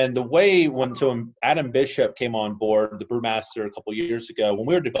 and the way when Adam Bishop came on board, the brewmaster, a couple of years ago, when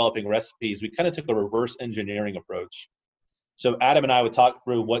we were developing recipes, we kind of took a reverse engineering approach. So Adam and I would talk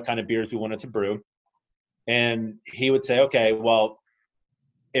through what kind of beers we wanted to brew. And he would say, okay, well,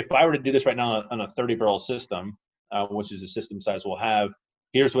 if I were to do this right now on a 30-barrel system, which is the system size we'll have,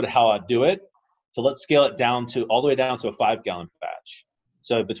 here's how I'd do it. So let's scale it down all the way down to a 5-gallon batch.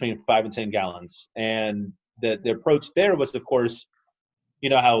 So between 5 and 10 gallons. And the approach there was, of course, you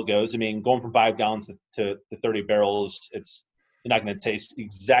know how it goes. I mean, going from 5 gallons to 30 barrels, you're not going to taste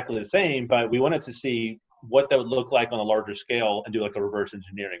exactly the same, but we wanted to see what that would look like on a larger scale and do like a reverse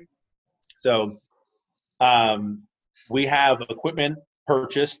engineering. So we have equipment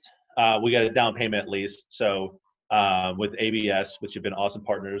purchased. We got a down payment at least. So with ABS, which have been awesome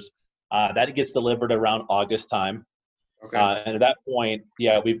partners, that gets delivered around August time. Okay. And at that point,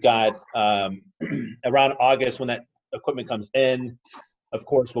 we've got around August when that equipment comes in, of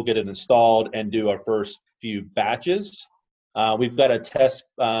course, we'll get it installed and do our first few batches. We've got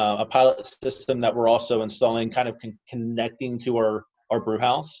a pilot system that we're also installing, kind of connecting to our brew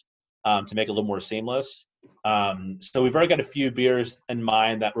house to make it a little more seamless. So we've already got a few beers in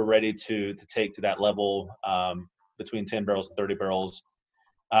mind that we're ready to take to that level between 10 barrels and 30 barrels.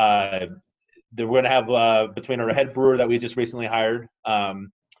 We're going to have between our head brewer that we just recently hired,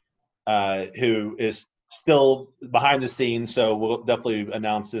 who is still behind the scenes, so we'll definitely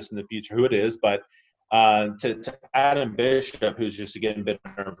announce this in the future who it is. But to Adam Bishop, who's just again been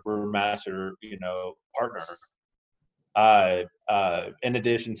our brewmaster, partner. In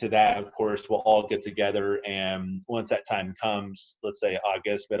addition to that, of course, we'll all get together, and once that time comes, let's say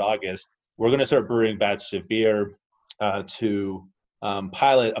mid-August, we're going to start brewing batches of beer to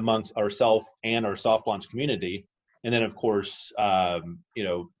pilot amongst ourselves and our soft launch community. And then, of course,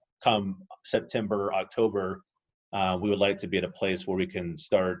 come September, October, we would like to be at a place where we can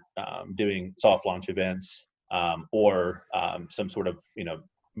start doing soft launch events or some sort of,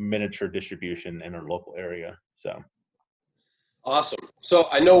 miniature distribution in our local area. So. Awesome. So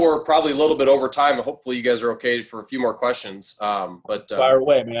I know we're probably a little bit over time. Hopefully you guys are okay for a few more questions. But fire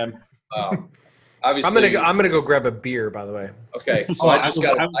away, man. Obviously, I'm gonna go grab a beer. By the way. Okay. So I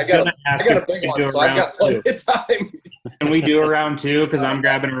got a big one, so I've got plenty of time. Can we do a round two? Because I'm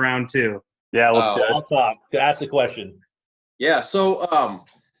grabbing a round two. Yeah, let's do it. I'll talk. Ask the question. Yeah. So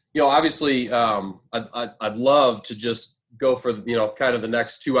obviously, I'd love to just go for kind of the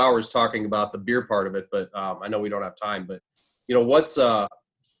next 2 hours talking about the beer part of it, but I know we don't have time. But what's I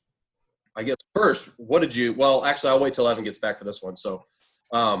guess first, what did you? Well, actually, I'll wait till Evan gets back for this one. So,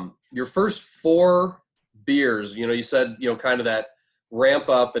 your first 4 beers, you said kind of that ramp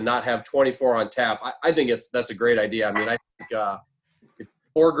up and not have 24 on tap. I think that's a great idea. I mean, I think if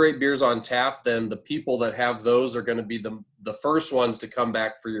 4 great beers on tap, then the people that have those are going to be the first ones to come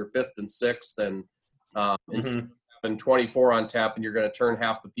back for your 5th and 6th, and instead of having 24 on tap, and you're going to turn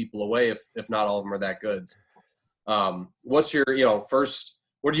half the people away if not all of them are that good. What's your first?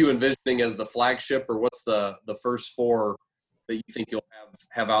 What are you envisioning as the flagship, or what's the first 4 that you think you'll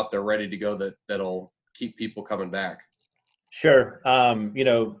have out there ready to go that'll keep people coming back? Sure. To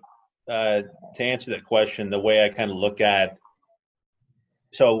answer that question, the way I kind of look at,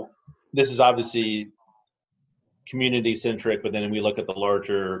 so this is obviously community centric, but then we look at the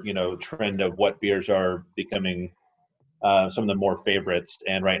larger, trend of what beers are becoming some of the more favorites,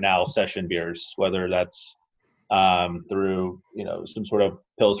 and right now session beers, whether that's through some sort of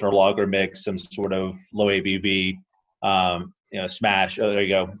Pilsner lager mix, some sort of low ABV, smash. Oh, there you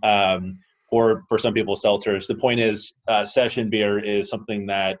go. Or for some people, seltzers. The point is, session beer is something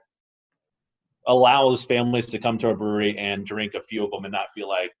that allows families to come to a brewery and drink a few of them and not feel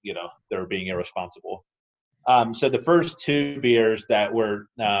like they're being irresponsible. So the first 2 beers that were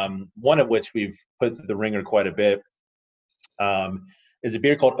one of which we've put through the ringer quite a bit is a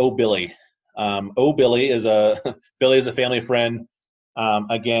beer called Oh Billy. Billy is a Billy is a family friend.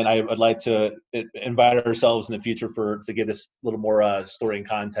 Again, I would like to invite ourselves in the future to give this a little more story and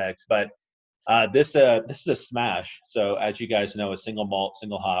context. But this is a smash. So as you guys know, a single malt,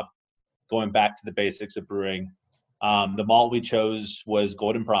 single hop, going back to the basics of brewing. The malt we chose was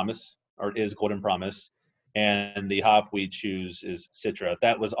Golden Promise, or is Golden Promise, and the hop we choose is Citra.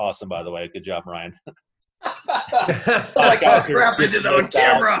 That was awesome, by the way. Good job, Ryan. Like, oh crap, I did that on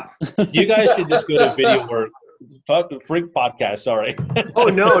camera. You guys should just go to Video Work. Fuck Freak Podcast, sorry. Oh,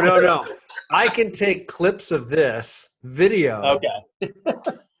 no. I can take clips of this video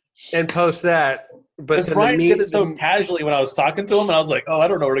and post that. But Ryan did it so casually when I was talking to him, and I was like, oh, I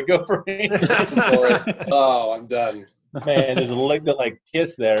don't know where to go for it. Oh, I'm done. Man, there's a like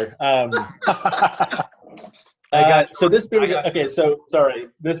kiss there. So this beer,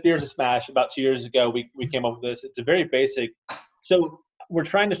 this beer is a smash. About 2 years ago, we came up with this. It's a very basic. So we're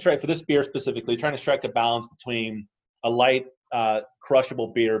trying to strike, for this beer specifically, trying to strike a balance between a light, crushable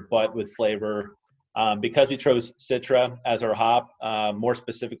beer, but with flavor. Because we chose Citra as our hop, more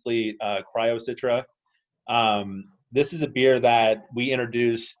specifically Cryo Citra. This is a beer that we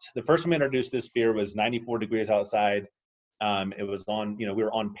introduced. The first time we introduced this beer was 94 degrees outside. It was on, we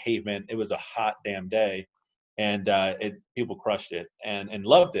were on pavement. It was a hot damn day. And people crushed it and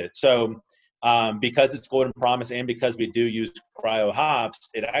loved it. So because it's Golden Promise and because we do use cryo hops,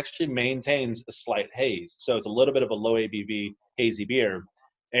 it actually maintains a slight haze. So it's a little bit of a low ABV hazy beer.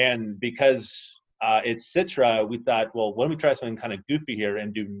 And because it's Citra, we thought, well, why don't we try something kind of goofy here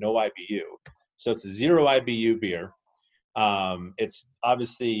and do no IBU? So it's a 0 IBU beer. It's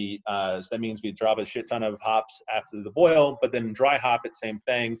obviously, so that means we drop a shit ton of hops after the boil, but then dry hop it, same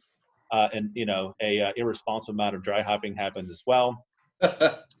thing. And a irresponsible amount of dry hopping happens as well.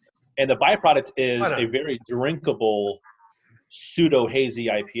 And the byproduct is a very drinkable pseudo hazy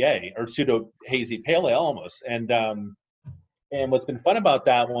IPA or pseudo hazy pale ale almost. And what's been fun about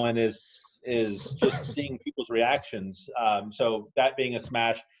that one is just seeing people's reactions. So that being a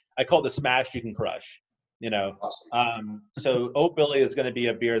smash, I call it the smash you can crush. Awesome. So Oat Billy is going to be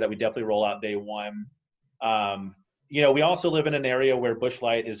a beer that we definitely roll out day one. We also live in an area where Busch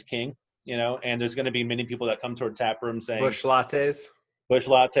Light is king, and there's going to be many people that come to our tap room saying Busch Lattes.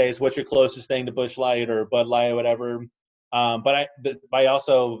 What's your closest thing to Busch Light or Bud Light or whatever? But I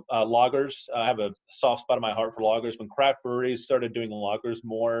also lagers. I have a soft spot in my heart for lagers. When craft breweries started doing lagers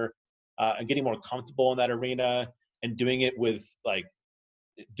more and getting more comfortable in that arena and doing it with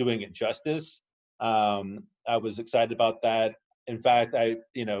doing it justice, I was excited about that. In fact,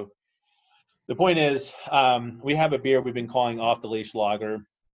 the point is, we have a beer we've been calling Off the Leash Lager.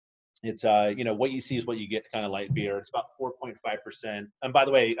 It's what you see is what you get kind of light beer. It's about 4.5%. And by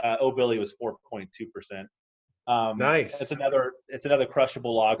the way, Oat Billy was 4.2%. Nice. It's another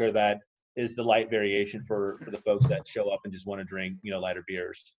crushable lager that is the light variation for the folks that show up and just want to drink lighter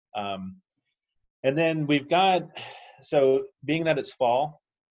beers. And then we've got, so being that it's fall,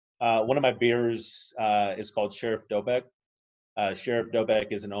 one of my beers is called Sheriff Dobeck. Sheriff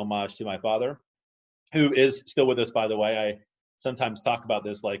Dobeck is an homage to my father, who is still with us, by the way. I sometimes talk about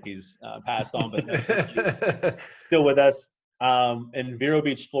this like he's passed on, but still with us. In Vero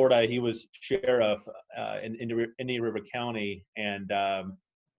Beach, Florida, he was sheriff in Indian River County. And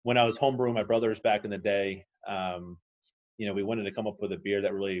when I was homebrewing my brothers back in the day, we wanted to come up with a beer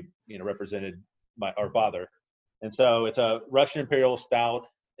that really, represented our father. And so it's a Russian Imperial Stout.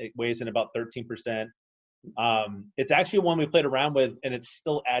 It weighs in about 13%. It's actually one we played around with, and it's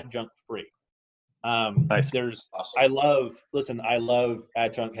still adjunct free. Nice. Awesome. I love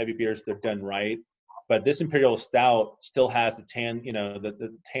adjunct heavy beers. They're done right. But this Imperial Stout still has the tan,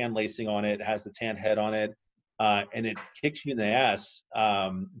 the tan lacing on it. It has the tan head on it, and it kicks you in the ass.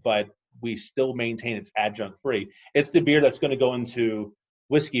 But we still maintain it's adjunct free. It's the beer that's going to go into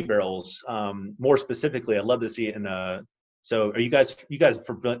whiskey barrels. More specifically, I'd love to see it in a. So, are you guys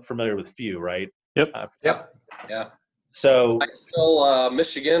familiar with Few, right? Yep. Yep. Yeah. So Pikesville,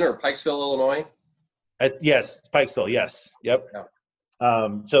 Michigan, or Pikesville, Illinois. Yes, Pikesville. Yes. Yep. Yeah.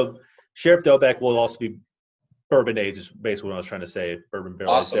 So Sheriff Dobeck will also be bourbon aged. Is basically what I was trying to say. Bourbon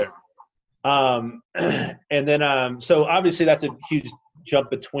barrel. Awesome. There. And then so obviously that's a huge jump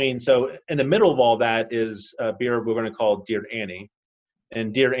between. So in the middle of all that is a beer we're going to call Dear Annie,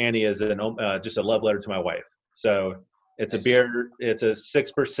 and Dear Annie is just a love letter to my wife. So it's nice. A beer. It's a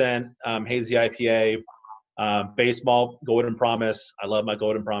 6% hazy IPA. Base malt, Golden Promise. I love my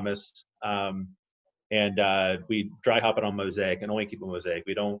Golden Promise. And we dry hop it on Mosaic and only keep it Mosaic.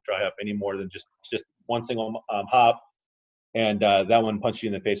 We don't dry hop any more than just one single hop. And that one punched you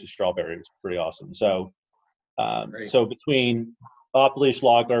in the face with strawberry. It's pretty awesome. So, so between Off the Leash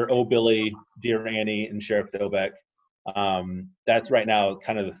Lager, Oh Billy, Dear Annie, and Sheriff Dobeck. That's right now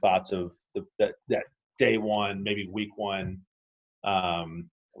kind of the thoughts of that day one, maybe week one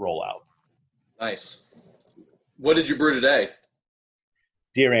rollout. Nice. What did you brew today?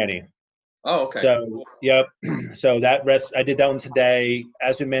 Dear Annie. Oh, okay. So, yep. So I did that one today.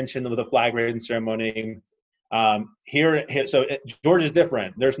 As we mentioned with the flag raising ceremony, here, Georgia is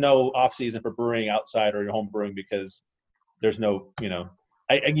different. There's no off season for brewing outside or your home brewing because there's no,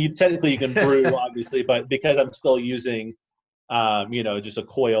 technically you can brew obviously, but because I'm still using, just a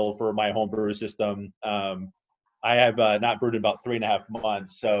coil for my home brew system, I have not brewed in about 3.5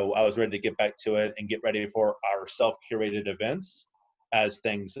 months. So I was ready to get back to it and get ready for our self-curated events as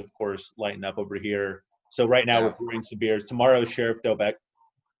things, of course, lighten up over here. So right now we're brewing some beers. Tomorrow, Sheriff Dobeck.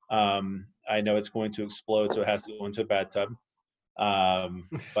 I know it's going to explode, so it has to go into a bathtub.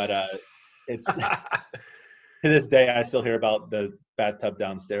 But it's to this day, I still hear about the bathtub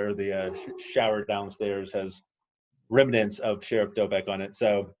downstairs. The shower downstairs has remnants of Sheriff Dobeck on it.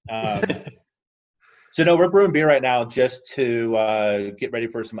 So, so no, we're brewing beer right now just to get ready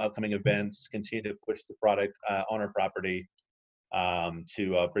for some upcoming events, continue to push the product on our property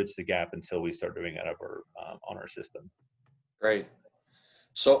to bridge the gap until we start doing it on our system. Great.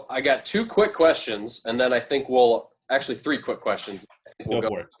 So I got 2 quick questions, and then I think actually 3 quick questions. I think we'll go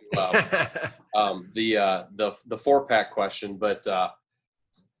for it. To the 4-pack question, but a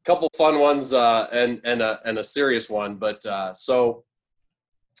couple fun ones and a serious one. But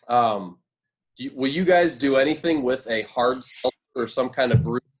will you guys do anything with a hard seltzer or some kind of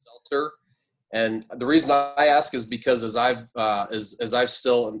brewed seltzer? And the reason I ask is because as I've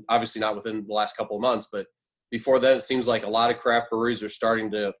still, obviously not within the last couple of months, but before then, it seems like a lot of craft breweries are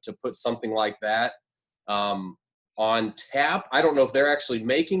starting to put something like that on tap. I don't know if they're actually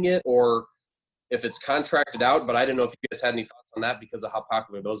making it or if it's contracted out, but I didn't know if you guys had any thoughts on that because of how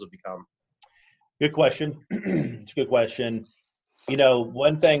popular those have become. Good question. It's a good question.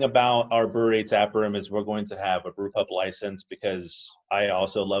 One thing about our brewery tap room is we're going to have a brew pub license because I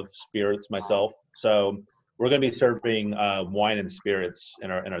also love spirits myself. So we're going to be serving wine and spirits in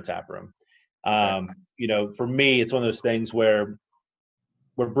our tap room. For me, it's one of those things where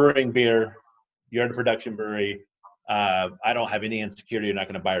we're brewing beer. You're at a production brewery. I don't have any insecurity you're not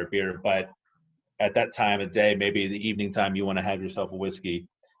going to buy our beer, but at that time of day, maybe the evening time, you want to have yourself a whiskey.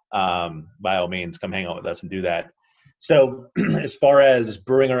 By all means, come hang out with us and do that. So as far as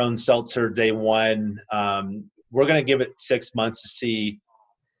brewing our own seltzer day one, we're going to give it 6 months to see.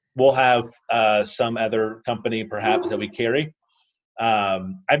 We'll have some other company perhaps that we carry.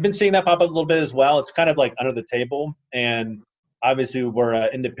 I've been seeing that pop up a little bit as well. It's kind of like under the table, and obviously we're an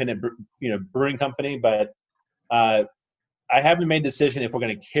independent, brewing company, but I haven't made a decision if we're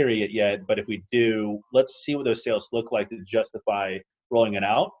going to carry it yet. But if we do, let's see what those sales look like to justify rolling it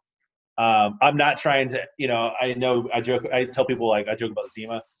out. I'm not trying to, I know I tell people I joke about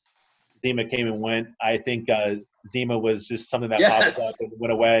Zima. Zima came and went. I think Zima was just something that popped up and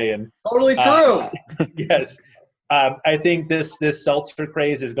went away. And totally true. Yes. I think this seltzer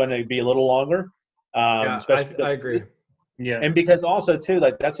craze is going to be a little longer. Especially I agree. Yeah. And because also too,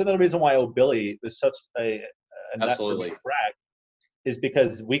 that's another reason why Oh Billy is such a absolutely crack is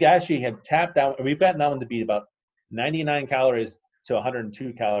because we actually have tapped out. We've gotten that one to be about 99 calories to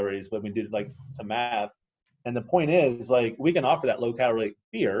 102 calories when we did some math. And the point is we can offer that low calorie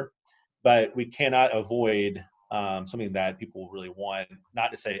beer, but we cannot avoid something that people really want.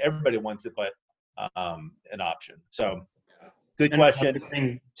 Not to say everybody wants it, but an option. So good question.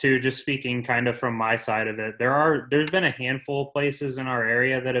 Thing too, just speaking kind of from my side of it, there's been a handful of places in our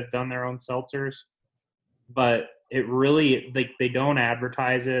area that have done their own seltzers, but it really they don't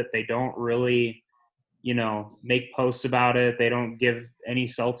advertise it. They don't really make posts about it. They don't give any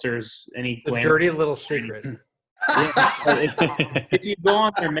seltzers any dirty little secret. If you go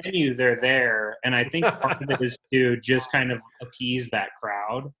on their menu, they're there. And I think part of it is to just kind of appease that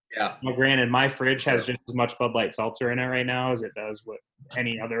crowd. Yeah. Now, granted, my fridge has just as much Bud Light Seltzer in it right now as it does with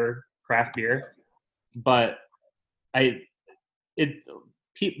any other craft beer. But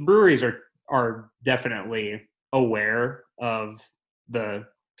breweries are definitely aware of the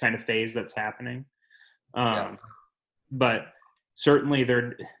kind of phase that's happening. But certainly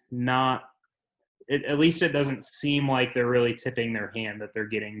they're not, at least it doesn't seem like they're really tipping their hand that they're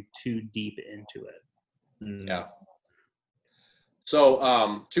getting too deep into it. Yeah.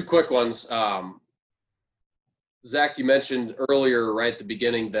 So 2 quick ones. Zach, you mentioned earlier, right at the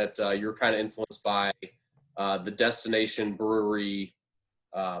beginning, that you're kind of influenced by the destination brewery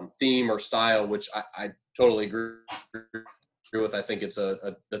theme or style, which I totally agree with. I think it's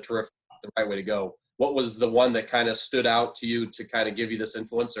a terrific the right way to go. What was the one that kind of stood out to you to kind of give you this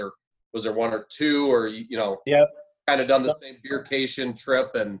influence, or was there one or two, or kind of done the same beercation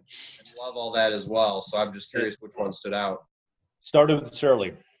trip and love all that as well? So I'm just curious which one stood out. Started with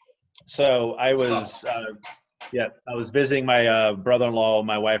Shirley. So I was, I was visiting my brother-in-law.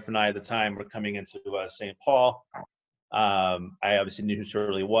 My wife and I at the time were coming into St. Paul. I obviously knew who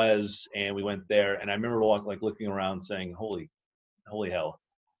Shirley was, and we went there. And I remember looking around, saying, "Holy hell!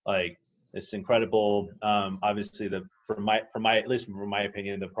 Like, it's incredible." Obviously, from my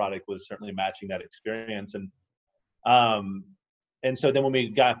opinion, the product was certainly matching that experience. And so then when we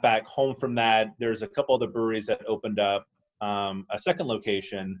got back home from that, there's a couple other breweries that opened up a second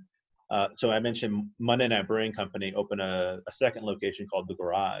location. So I mentioned Monday Night Brewing Company opened a second location called The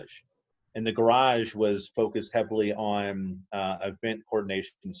Garage. And The Garage was focused heavily on event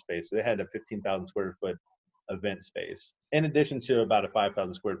coordination space. So they had a 15,000 square foot event space, in addition to about a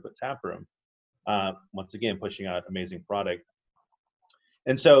 5,000 square foot tap room. Once again, pushing out amazing product.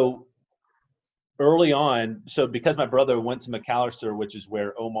 And so early on, so because my brother went to McAllister, which is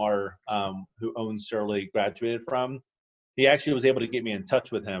where Omar, who owns Shirley, graduated from, he actually was able to get me in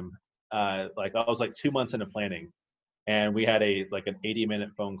touch with him. I was like 2 months into planning, and we had an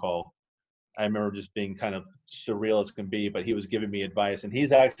 80-minute phone call. I remember just being kind of surreal as can be, but he was giving me advice, and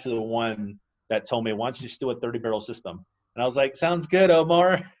he's actually the one that told me, "Why don't you just do a 30-barrel system?" And I was like, "Sounds good,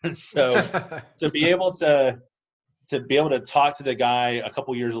 Omar." So to be able to talk to the guy a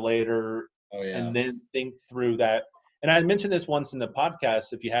couple years later, and then think through that. And I mentioned this once in the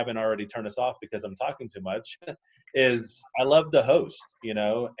podcast, if you haven't already turned us off because I'm talking too much, is I love to host,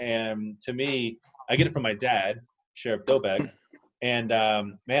 and to me, I get it from my dad, Sheriff Dobek. And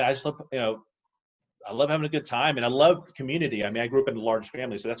man, I just love, I love having a good time, and I love community. I mean, I grew up in a large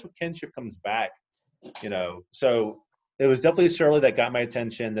family, so that's what kinship comes back, So it was definitely Shirley that got my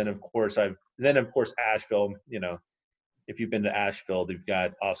attention. Then of course Asheville. If you've been to Asheville, you've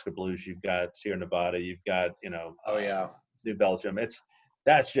got Oscar Blues, you've got Sierra Nevada, you've got New Belgium.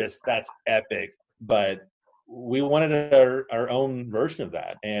 That's epic. But we wanted our own version of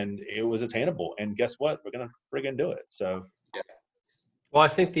that, and it was attainable. And guess what? We're gonna friggin' do it. So. Yeah. Well, I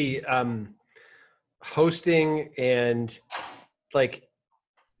think the hosting and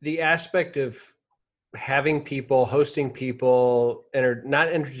the aspect of having people, hosting people, and not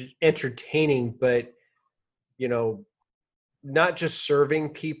entertaining, but not just serving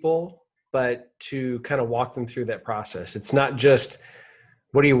people, but to kind of walk them through that process. It's not just,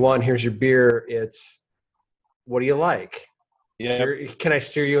 what do you want? Here's your beer. It's, what do you like? Yeah. Can I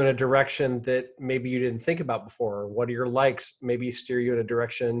steer you in a direction that maybe you didn't think about before? Or what are your likes? Maybe steer you in a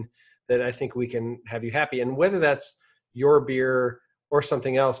direction that I think we can have you happy. And whether that's your beer or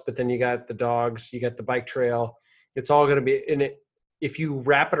something else, but then you got the dogs, you got the bike trail, it's all going to be in it. If you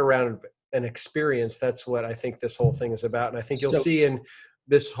wrap it around an experience, that's what I think this whole thing is about. And I think you'll see in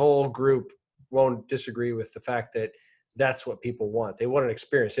this whole group won't disagree with the fact that that's what people want. They want an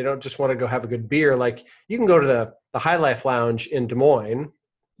experience. They don't just want to go have a good beer. Like, you can go to the High Life Lounge in Des Moines.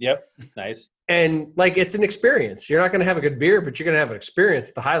 Yep. Nice. And it's an experience. You're not going to have a good beer, but you're going to have an experience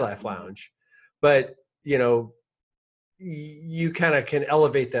at the High Life Lounge. But, you kind of can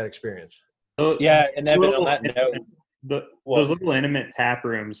elevate that experience. Yeah. And then on that note, those little intimate tap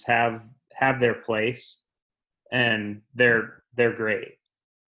rooms have their place, and they're great.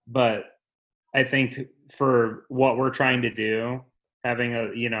 But I think for what we're trying to do, having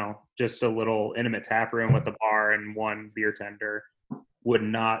just a little intimate tap room with a bar and one beer tender would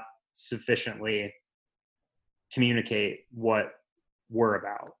not sufficiently communicate what we're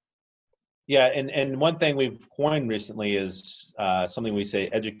about. Yeah, and one thing we've coined recently is something we say: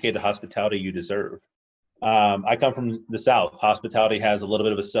 educate the hospitality you deserve. I come from the South. Hospitality has a little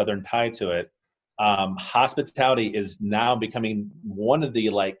bit of a Southern tie to it. Hospitality is now becoming one of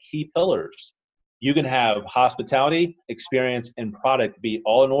the key pillars. You can have hospitality, experience, and product be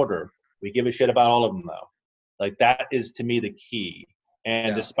all in order. We give a shit about all of them, though. That is, to me, the key.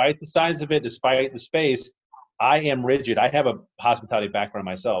 And despite the size of it, despite the space, I am rigid. I have a hospitality background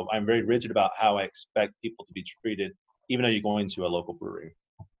myself. I'm very rigid about how I expect people to be treated, even though you're going to a local brewery.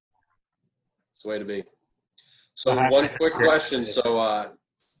 It's the way to be. So one quick question. So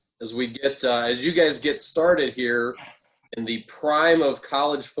as you guys get started here in the prime of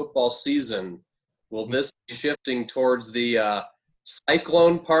college football season, will this be shifting towards the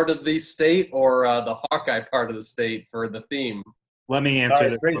Cyclone part of the state or the Hawkeye part of the state for the theme? Let me answer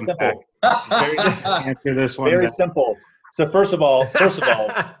this. Very simple. Answer this one. Very simple. So first of all,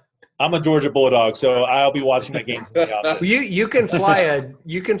 I'm a Georgia Bulldog, so I'll be watching my games in the office.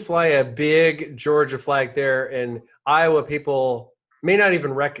 You can fly a big Georgia flag there, and Iowa people May not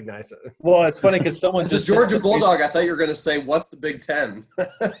even recognize it. Well, it's funny because someone As a just Georgia sent- Bulldog, I thought you were going to say, "What's the Big Ten?"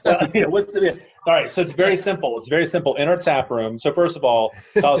 What's the all right? So it's very simple. It's very simple. In our tap room. So first of all,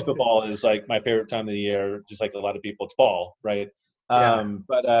 college football is like my favorite time of the year. Just like a lot of people, it's fall, right? Yeah.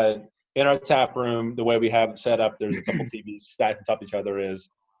 But in our tap room, the way we have it set up, there's a couple TVs stacked on top of each other. Is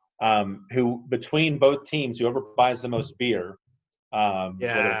who between both teams, whoever buys the most beer, whether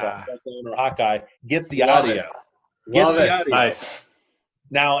it's on Cyclone or Hawkeye, gets the Love audio. it. Gets Love the it. audio. Nice.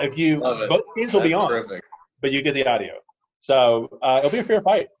 Now, if you Love it. both games will be That's on, terrific. but you get the audio. So it'll be a fair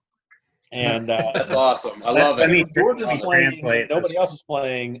fight. And That's awesome. I love it. Georgia's let me playing. translate this. Nobody else is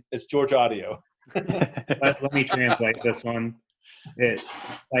playing. It's Georgia audio. Let me translate this one.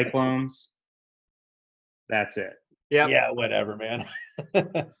 Cyclones. That's it. Yep. Yeah, whatever, man.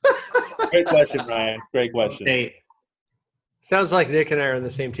 Great question, Ryan. Great question. State. Sounds like Nick and I are on the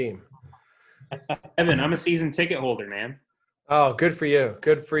same team. Evan, I'm a season ticket holder, man. Oh, good for you.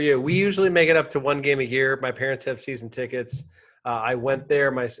 Good for you. We usually make it up to one game a year. My parents have season tickets. I went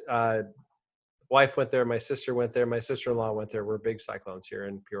there. My wife went there. My sister went there. My sister-in-law went there. We're big Cyclones here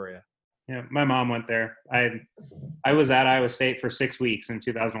in Peoria. Yeah, my mom went there. I was at Iowa State for 6 weeks in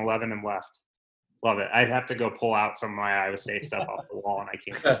 2011 and left. Love it. I'd have to go pull out some of my Iowa State stuff off the wall, and I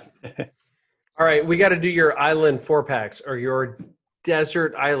can't. All right, we got to do your island 4-packs or your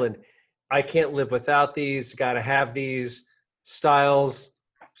desert island. I can't live without these. Got to have these styles,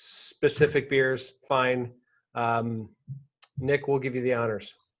 specific beers. Fine. Nick, we'll give you the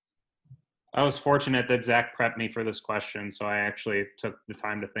honors. I was fortunate that Zach prepped me for this question, so I actually took the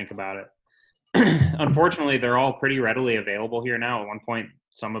time to think about it. Unfortunately, they're all pretty readily available here now. At one point,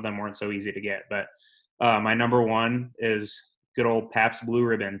 some of them weren't so easy to get, but my number one is good old Pabst Blue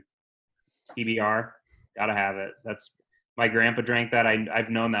Ribbon, PBR. Gotta have it. That's my grandpa drank that. I've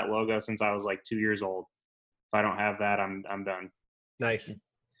known that logo since I was like 2 years old. If I don't have that, I'm done. Nice.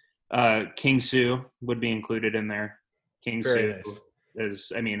 King Sue would be included in there. King Very Sue nice.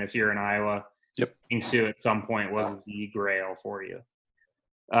 is, I mean, if you're in Iowa, Yep. King Sue at some point was the grail for you.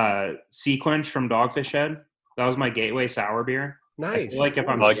 Sequench from Dogfish Head. That was my gateway sour beer. I Nice. feel like if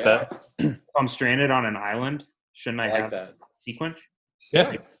I'm I like that. if I'm stranded on an island, shouldn't I, I like have that. Sequench?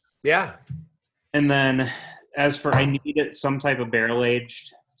 Yeah. Yeah. And then as for I needed some type of barrel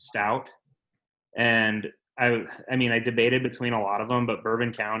aged stout, and I mean I debated between a lot of them, but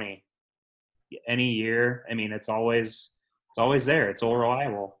Bourbon County, any year, I mean it's always there. It's all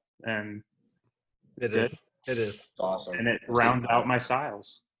reliable, and It is. It is. It's awesome. and it rounds out my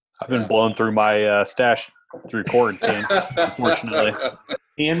styles. I've been blowing through my stash through quarantine, unfortunately.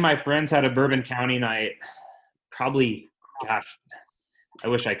 Me and my friends had a Bourbon County night. Probably, gosh, I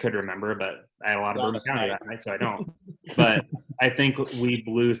wish I could remember, but I had a lot of Bourbon County that night, so I don't. But I think we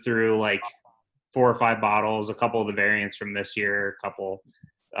blew through like 4 or 5 bottles, a couple of the variants from this year, a couple.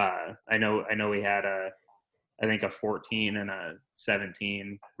 I know we had I think a 14 and a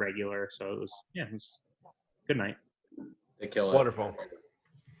 17 regular, so it was a good night. They kill it. Wonderful.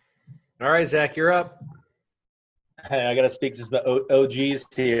 All right, Zach, you're up. Hey, I got to speak to some OGs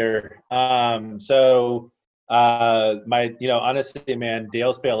here. Honestly, man,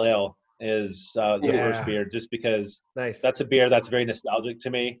 Dale's Pale Ale is the worst beer just because Nice. that's a beer that's very nostalgic to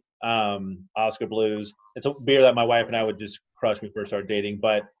me. Oscar Blues. It's a beer that my wife and I would just crush when we first started dating,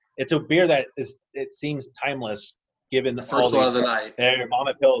 but it's a beer that it seems timeless given The first one of the night. Hey,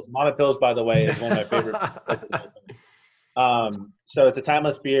 Mama Pills. Mama Pills, by the way, is one of my favorite. So it's a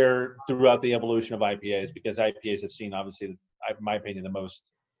timeless beer throughout the evolution of IPAs because IPAs have seen, obviously, in my opinion, the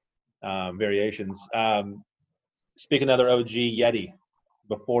most variations. Speaking of another OG, Yeti.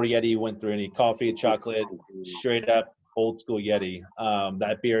 Before Yeti went through any coffee, chocolate, straight up old school Yeti.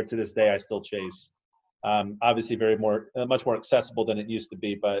 That beer to this day I still chase. Obviously, much more accessible than it used to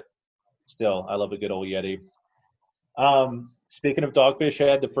be, but still, I love a good old Yeti. Speaking of Dogfish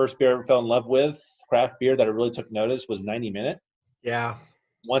Head, the first beer I ever fell in love with, craft beer that I really took notice was 90 Minute. Yeah.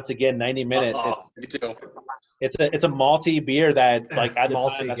 Once again, 90 Minute. Me too. It's a malty beer that, like, at the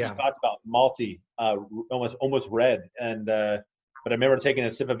Malty, time, that's yeah. what we talked about, malty, almost red. And but I remember taking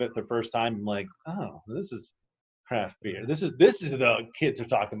a sip of it for the first time. I'm like, oh, this is craft beer. This is the kids are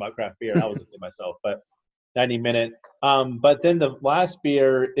talking about craft beer. I was thinking to myself, but 90 Minute. But then the last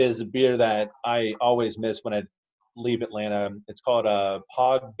beer is a beer that I always miss when I leave Atlanta. It's called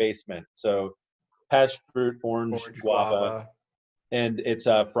Pog Basement. So passion fruit, orange guava. And it's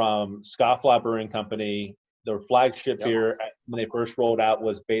from Scofflaw Brewing Company. Their flagship beer when they first rolled out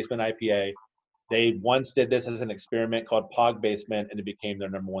was Basement IPA. They once did this as an experiment called Pog Basement, and it became their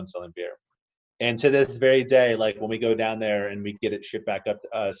number 1 selling beer. And to this very day, like when we go down there and we get it shipped back up to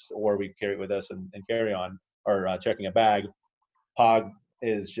us, or we carry it with us and carry on, or checking a bag, Pog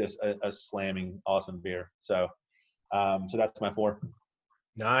is just a slamming awesome beer. So that's my 4.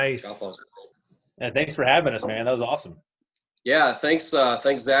 Nice. And thanks for having us, man. That was awesome. Yeah, thanks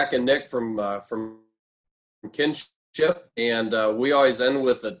Zach and Nick from Kinship, and we always end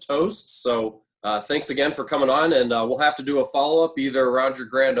with a toast. So thanks again for coming on, and we'll have to do a follow-up either around your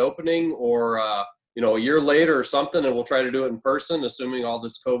grand opening or a year later or something, and we'll try to do it in person, assuming all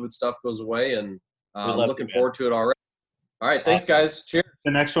this COVID stuff goes away. And looking forward to it already. All right, thanks guys. Cheers.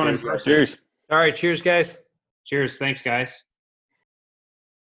 The next one in person. Cheers. All right, cheers, guys. Cheers. Thanks, guys.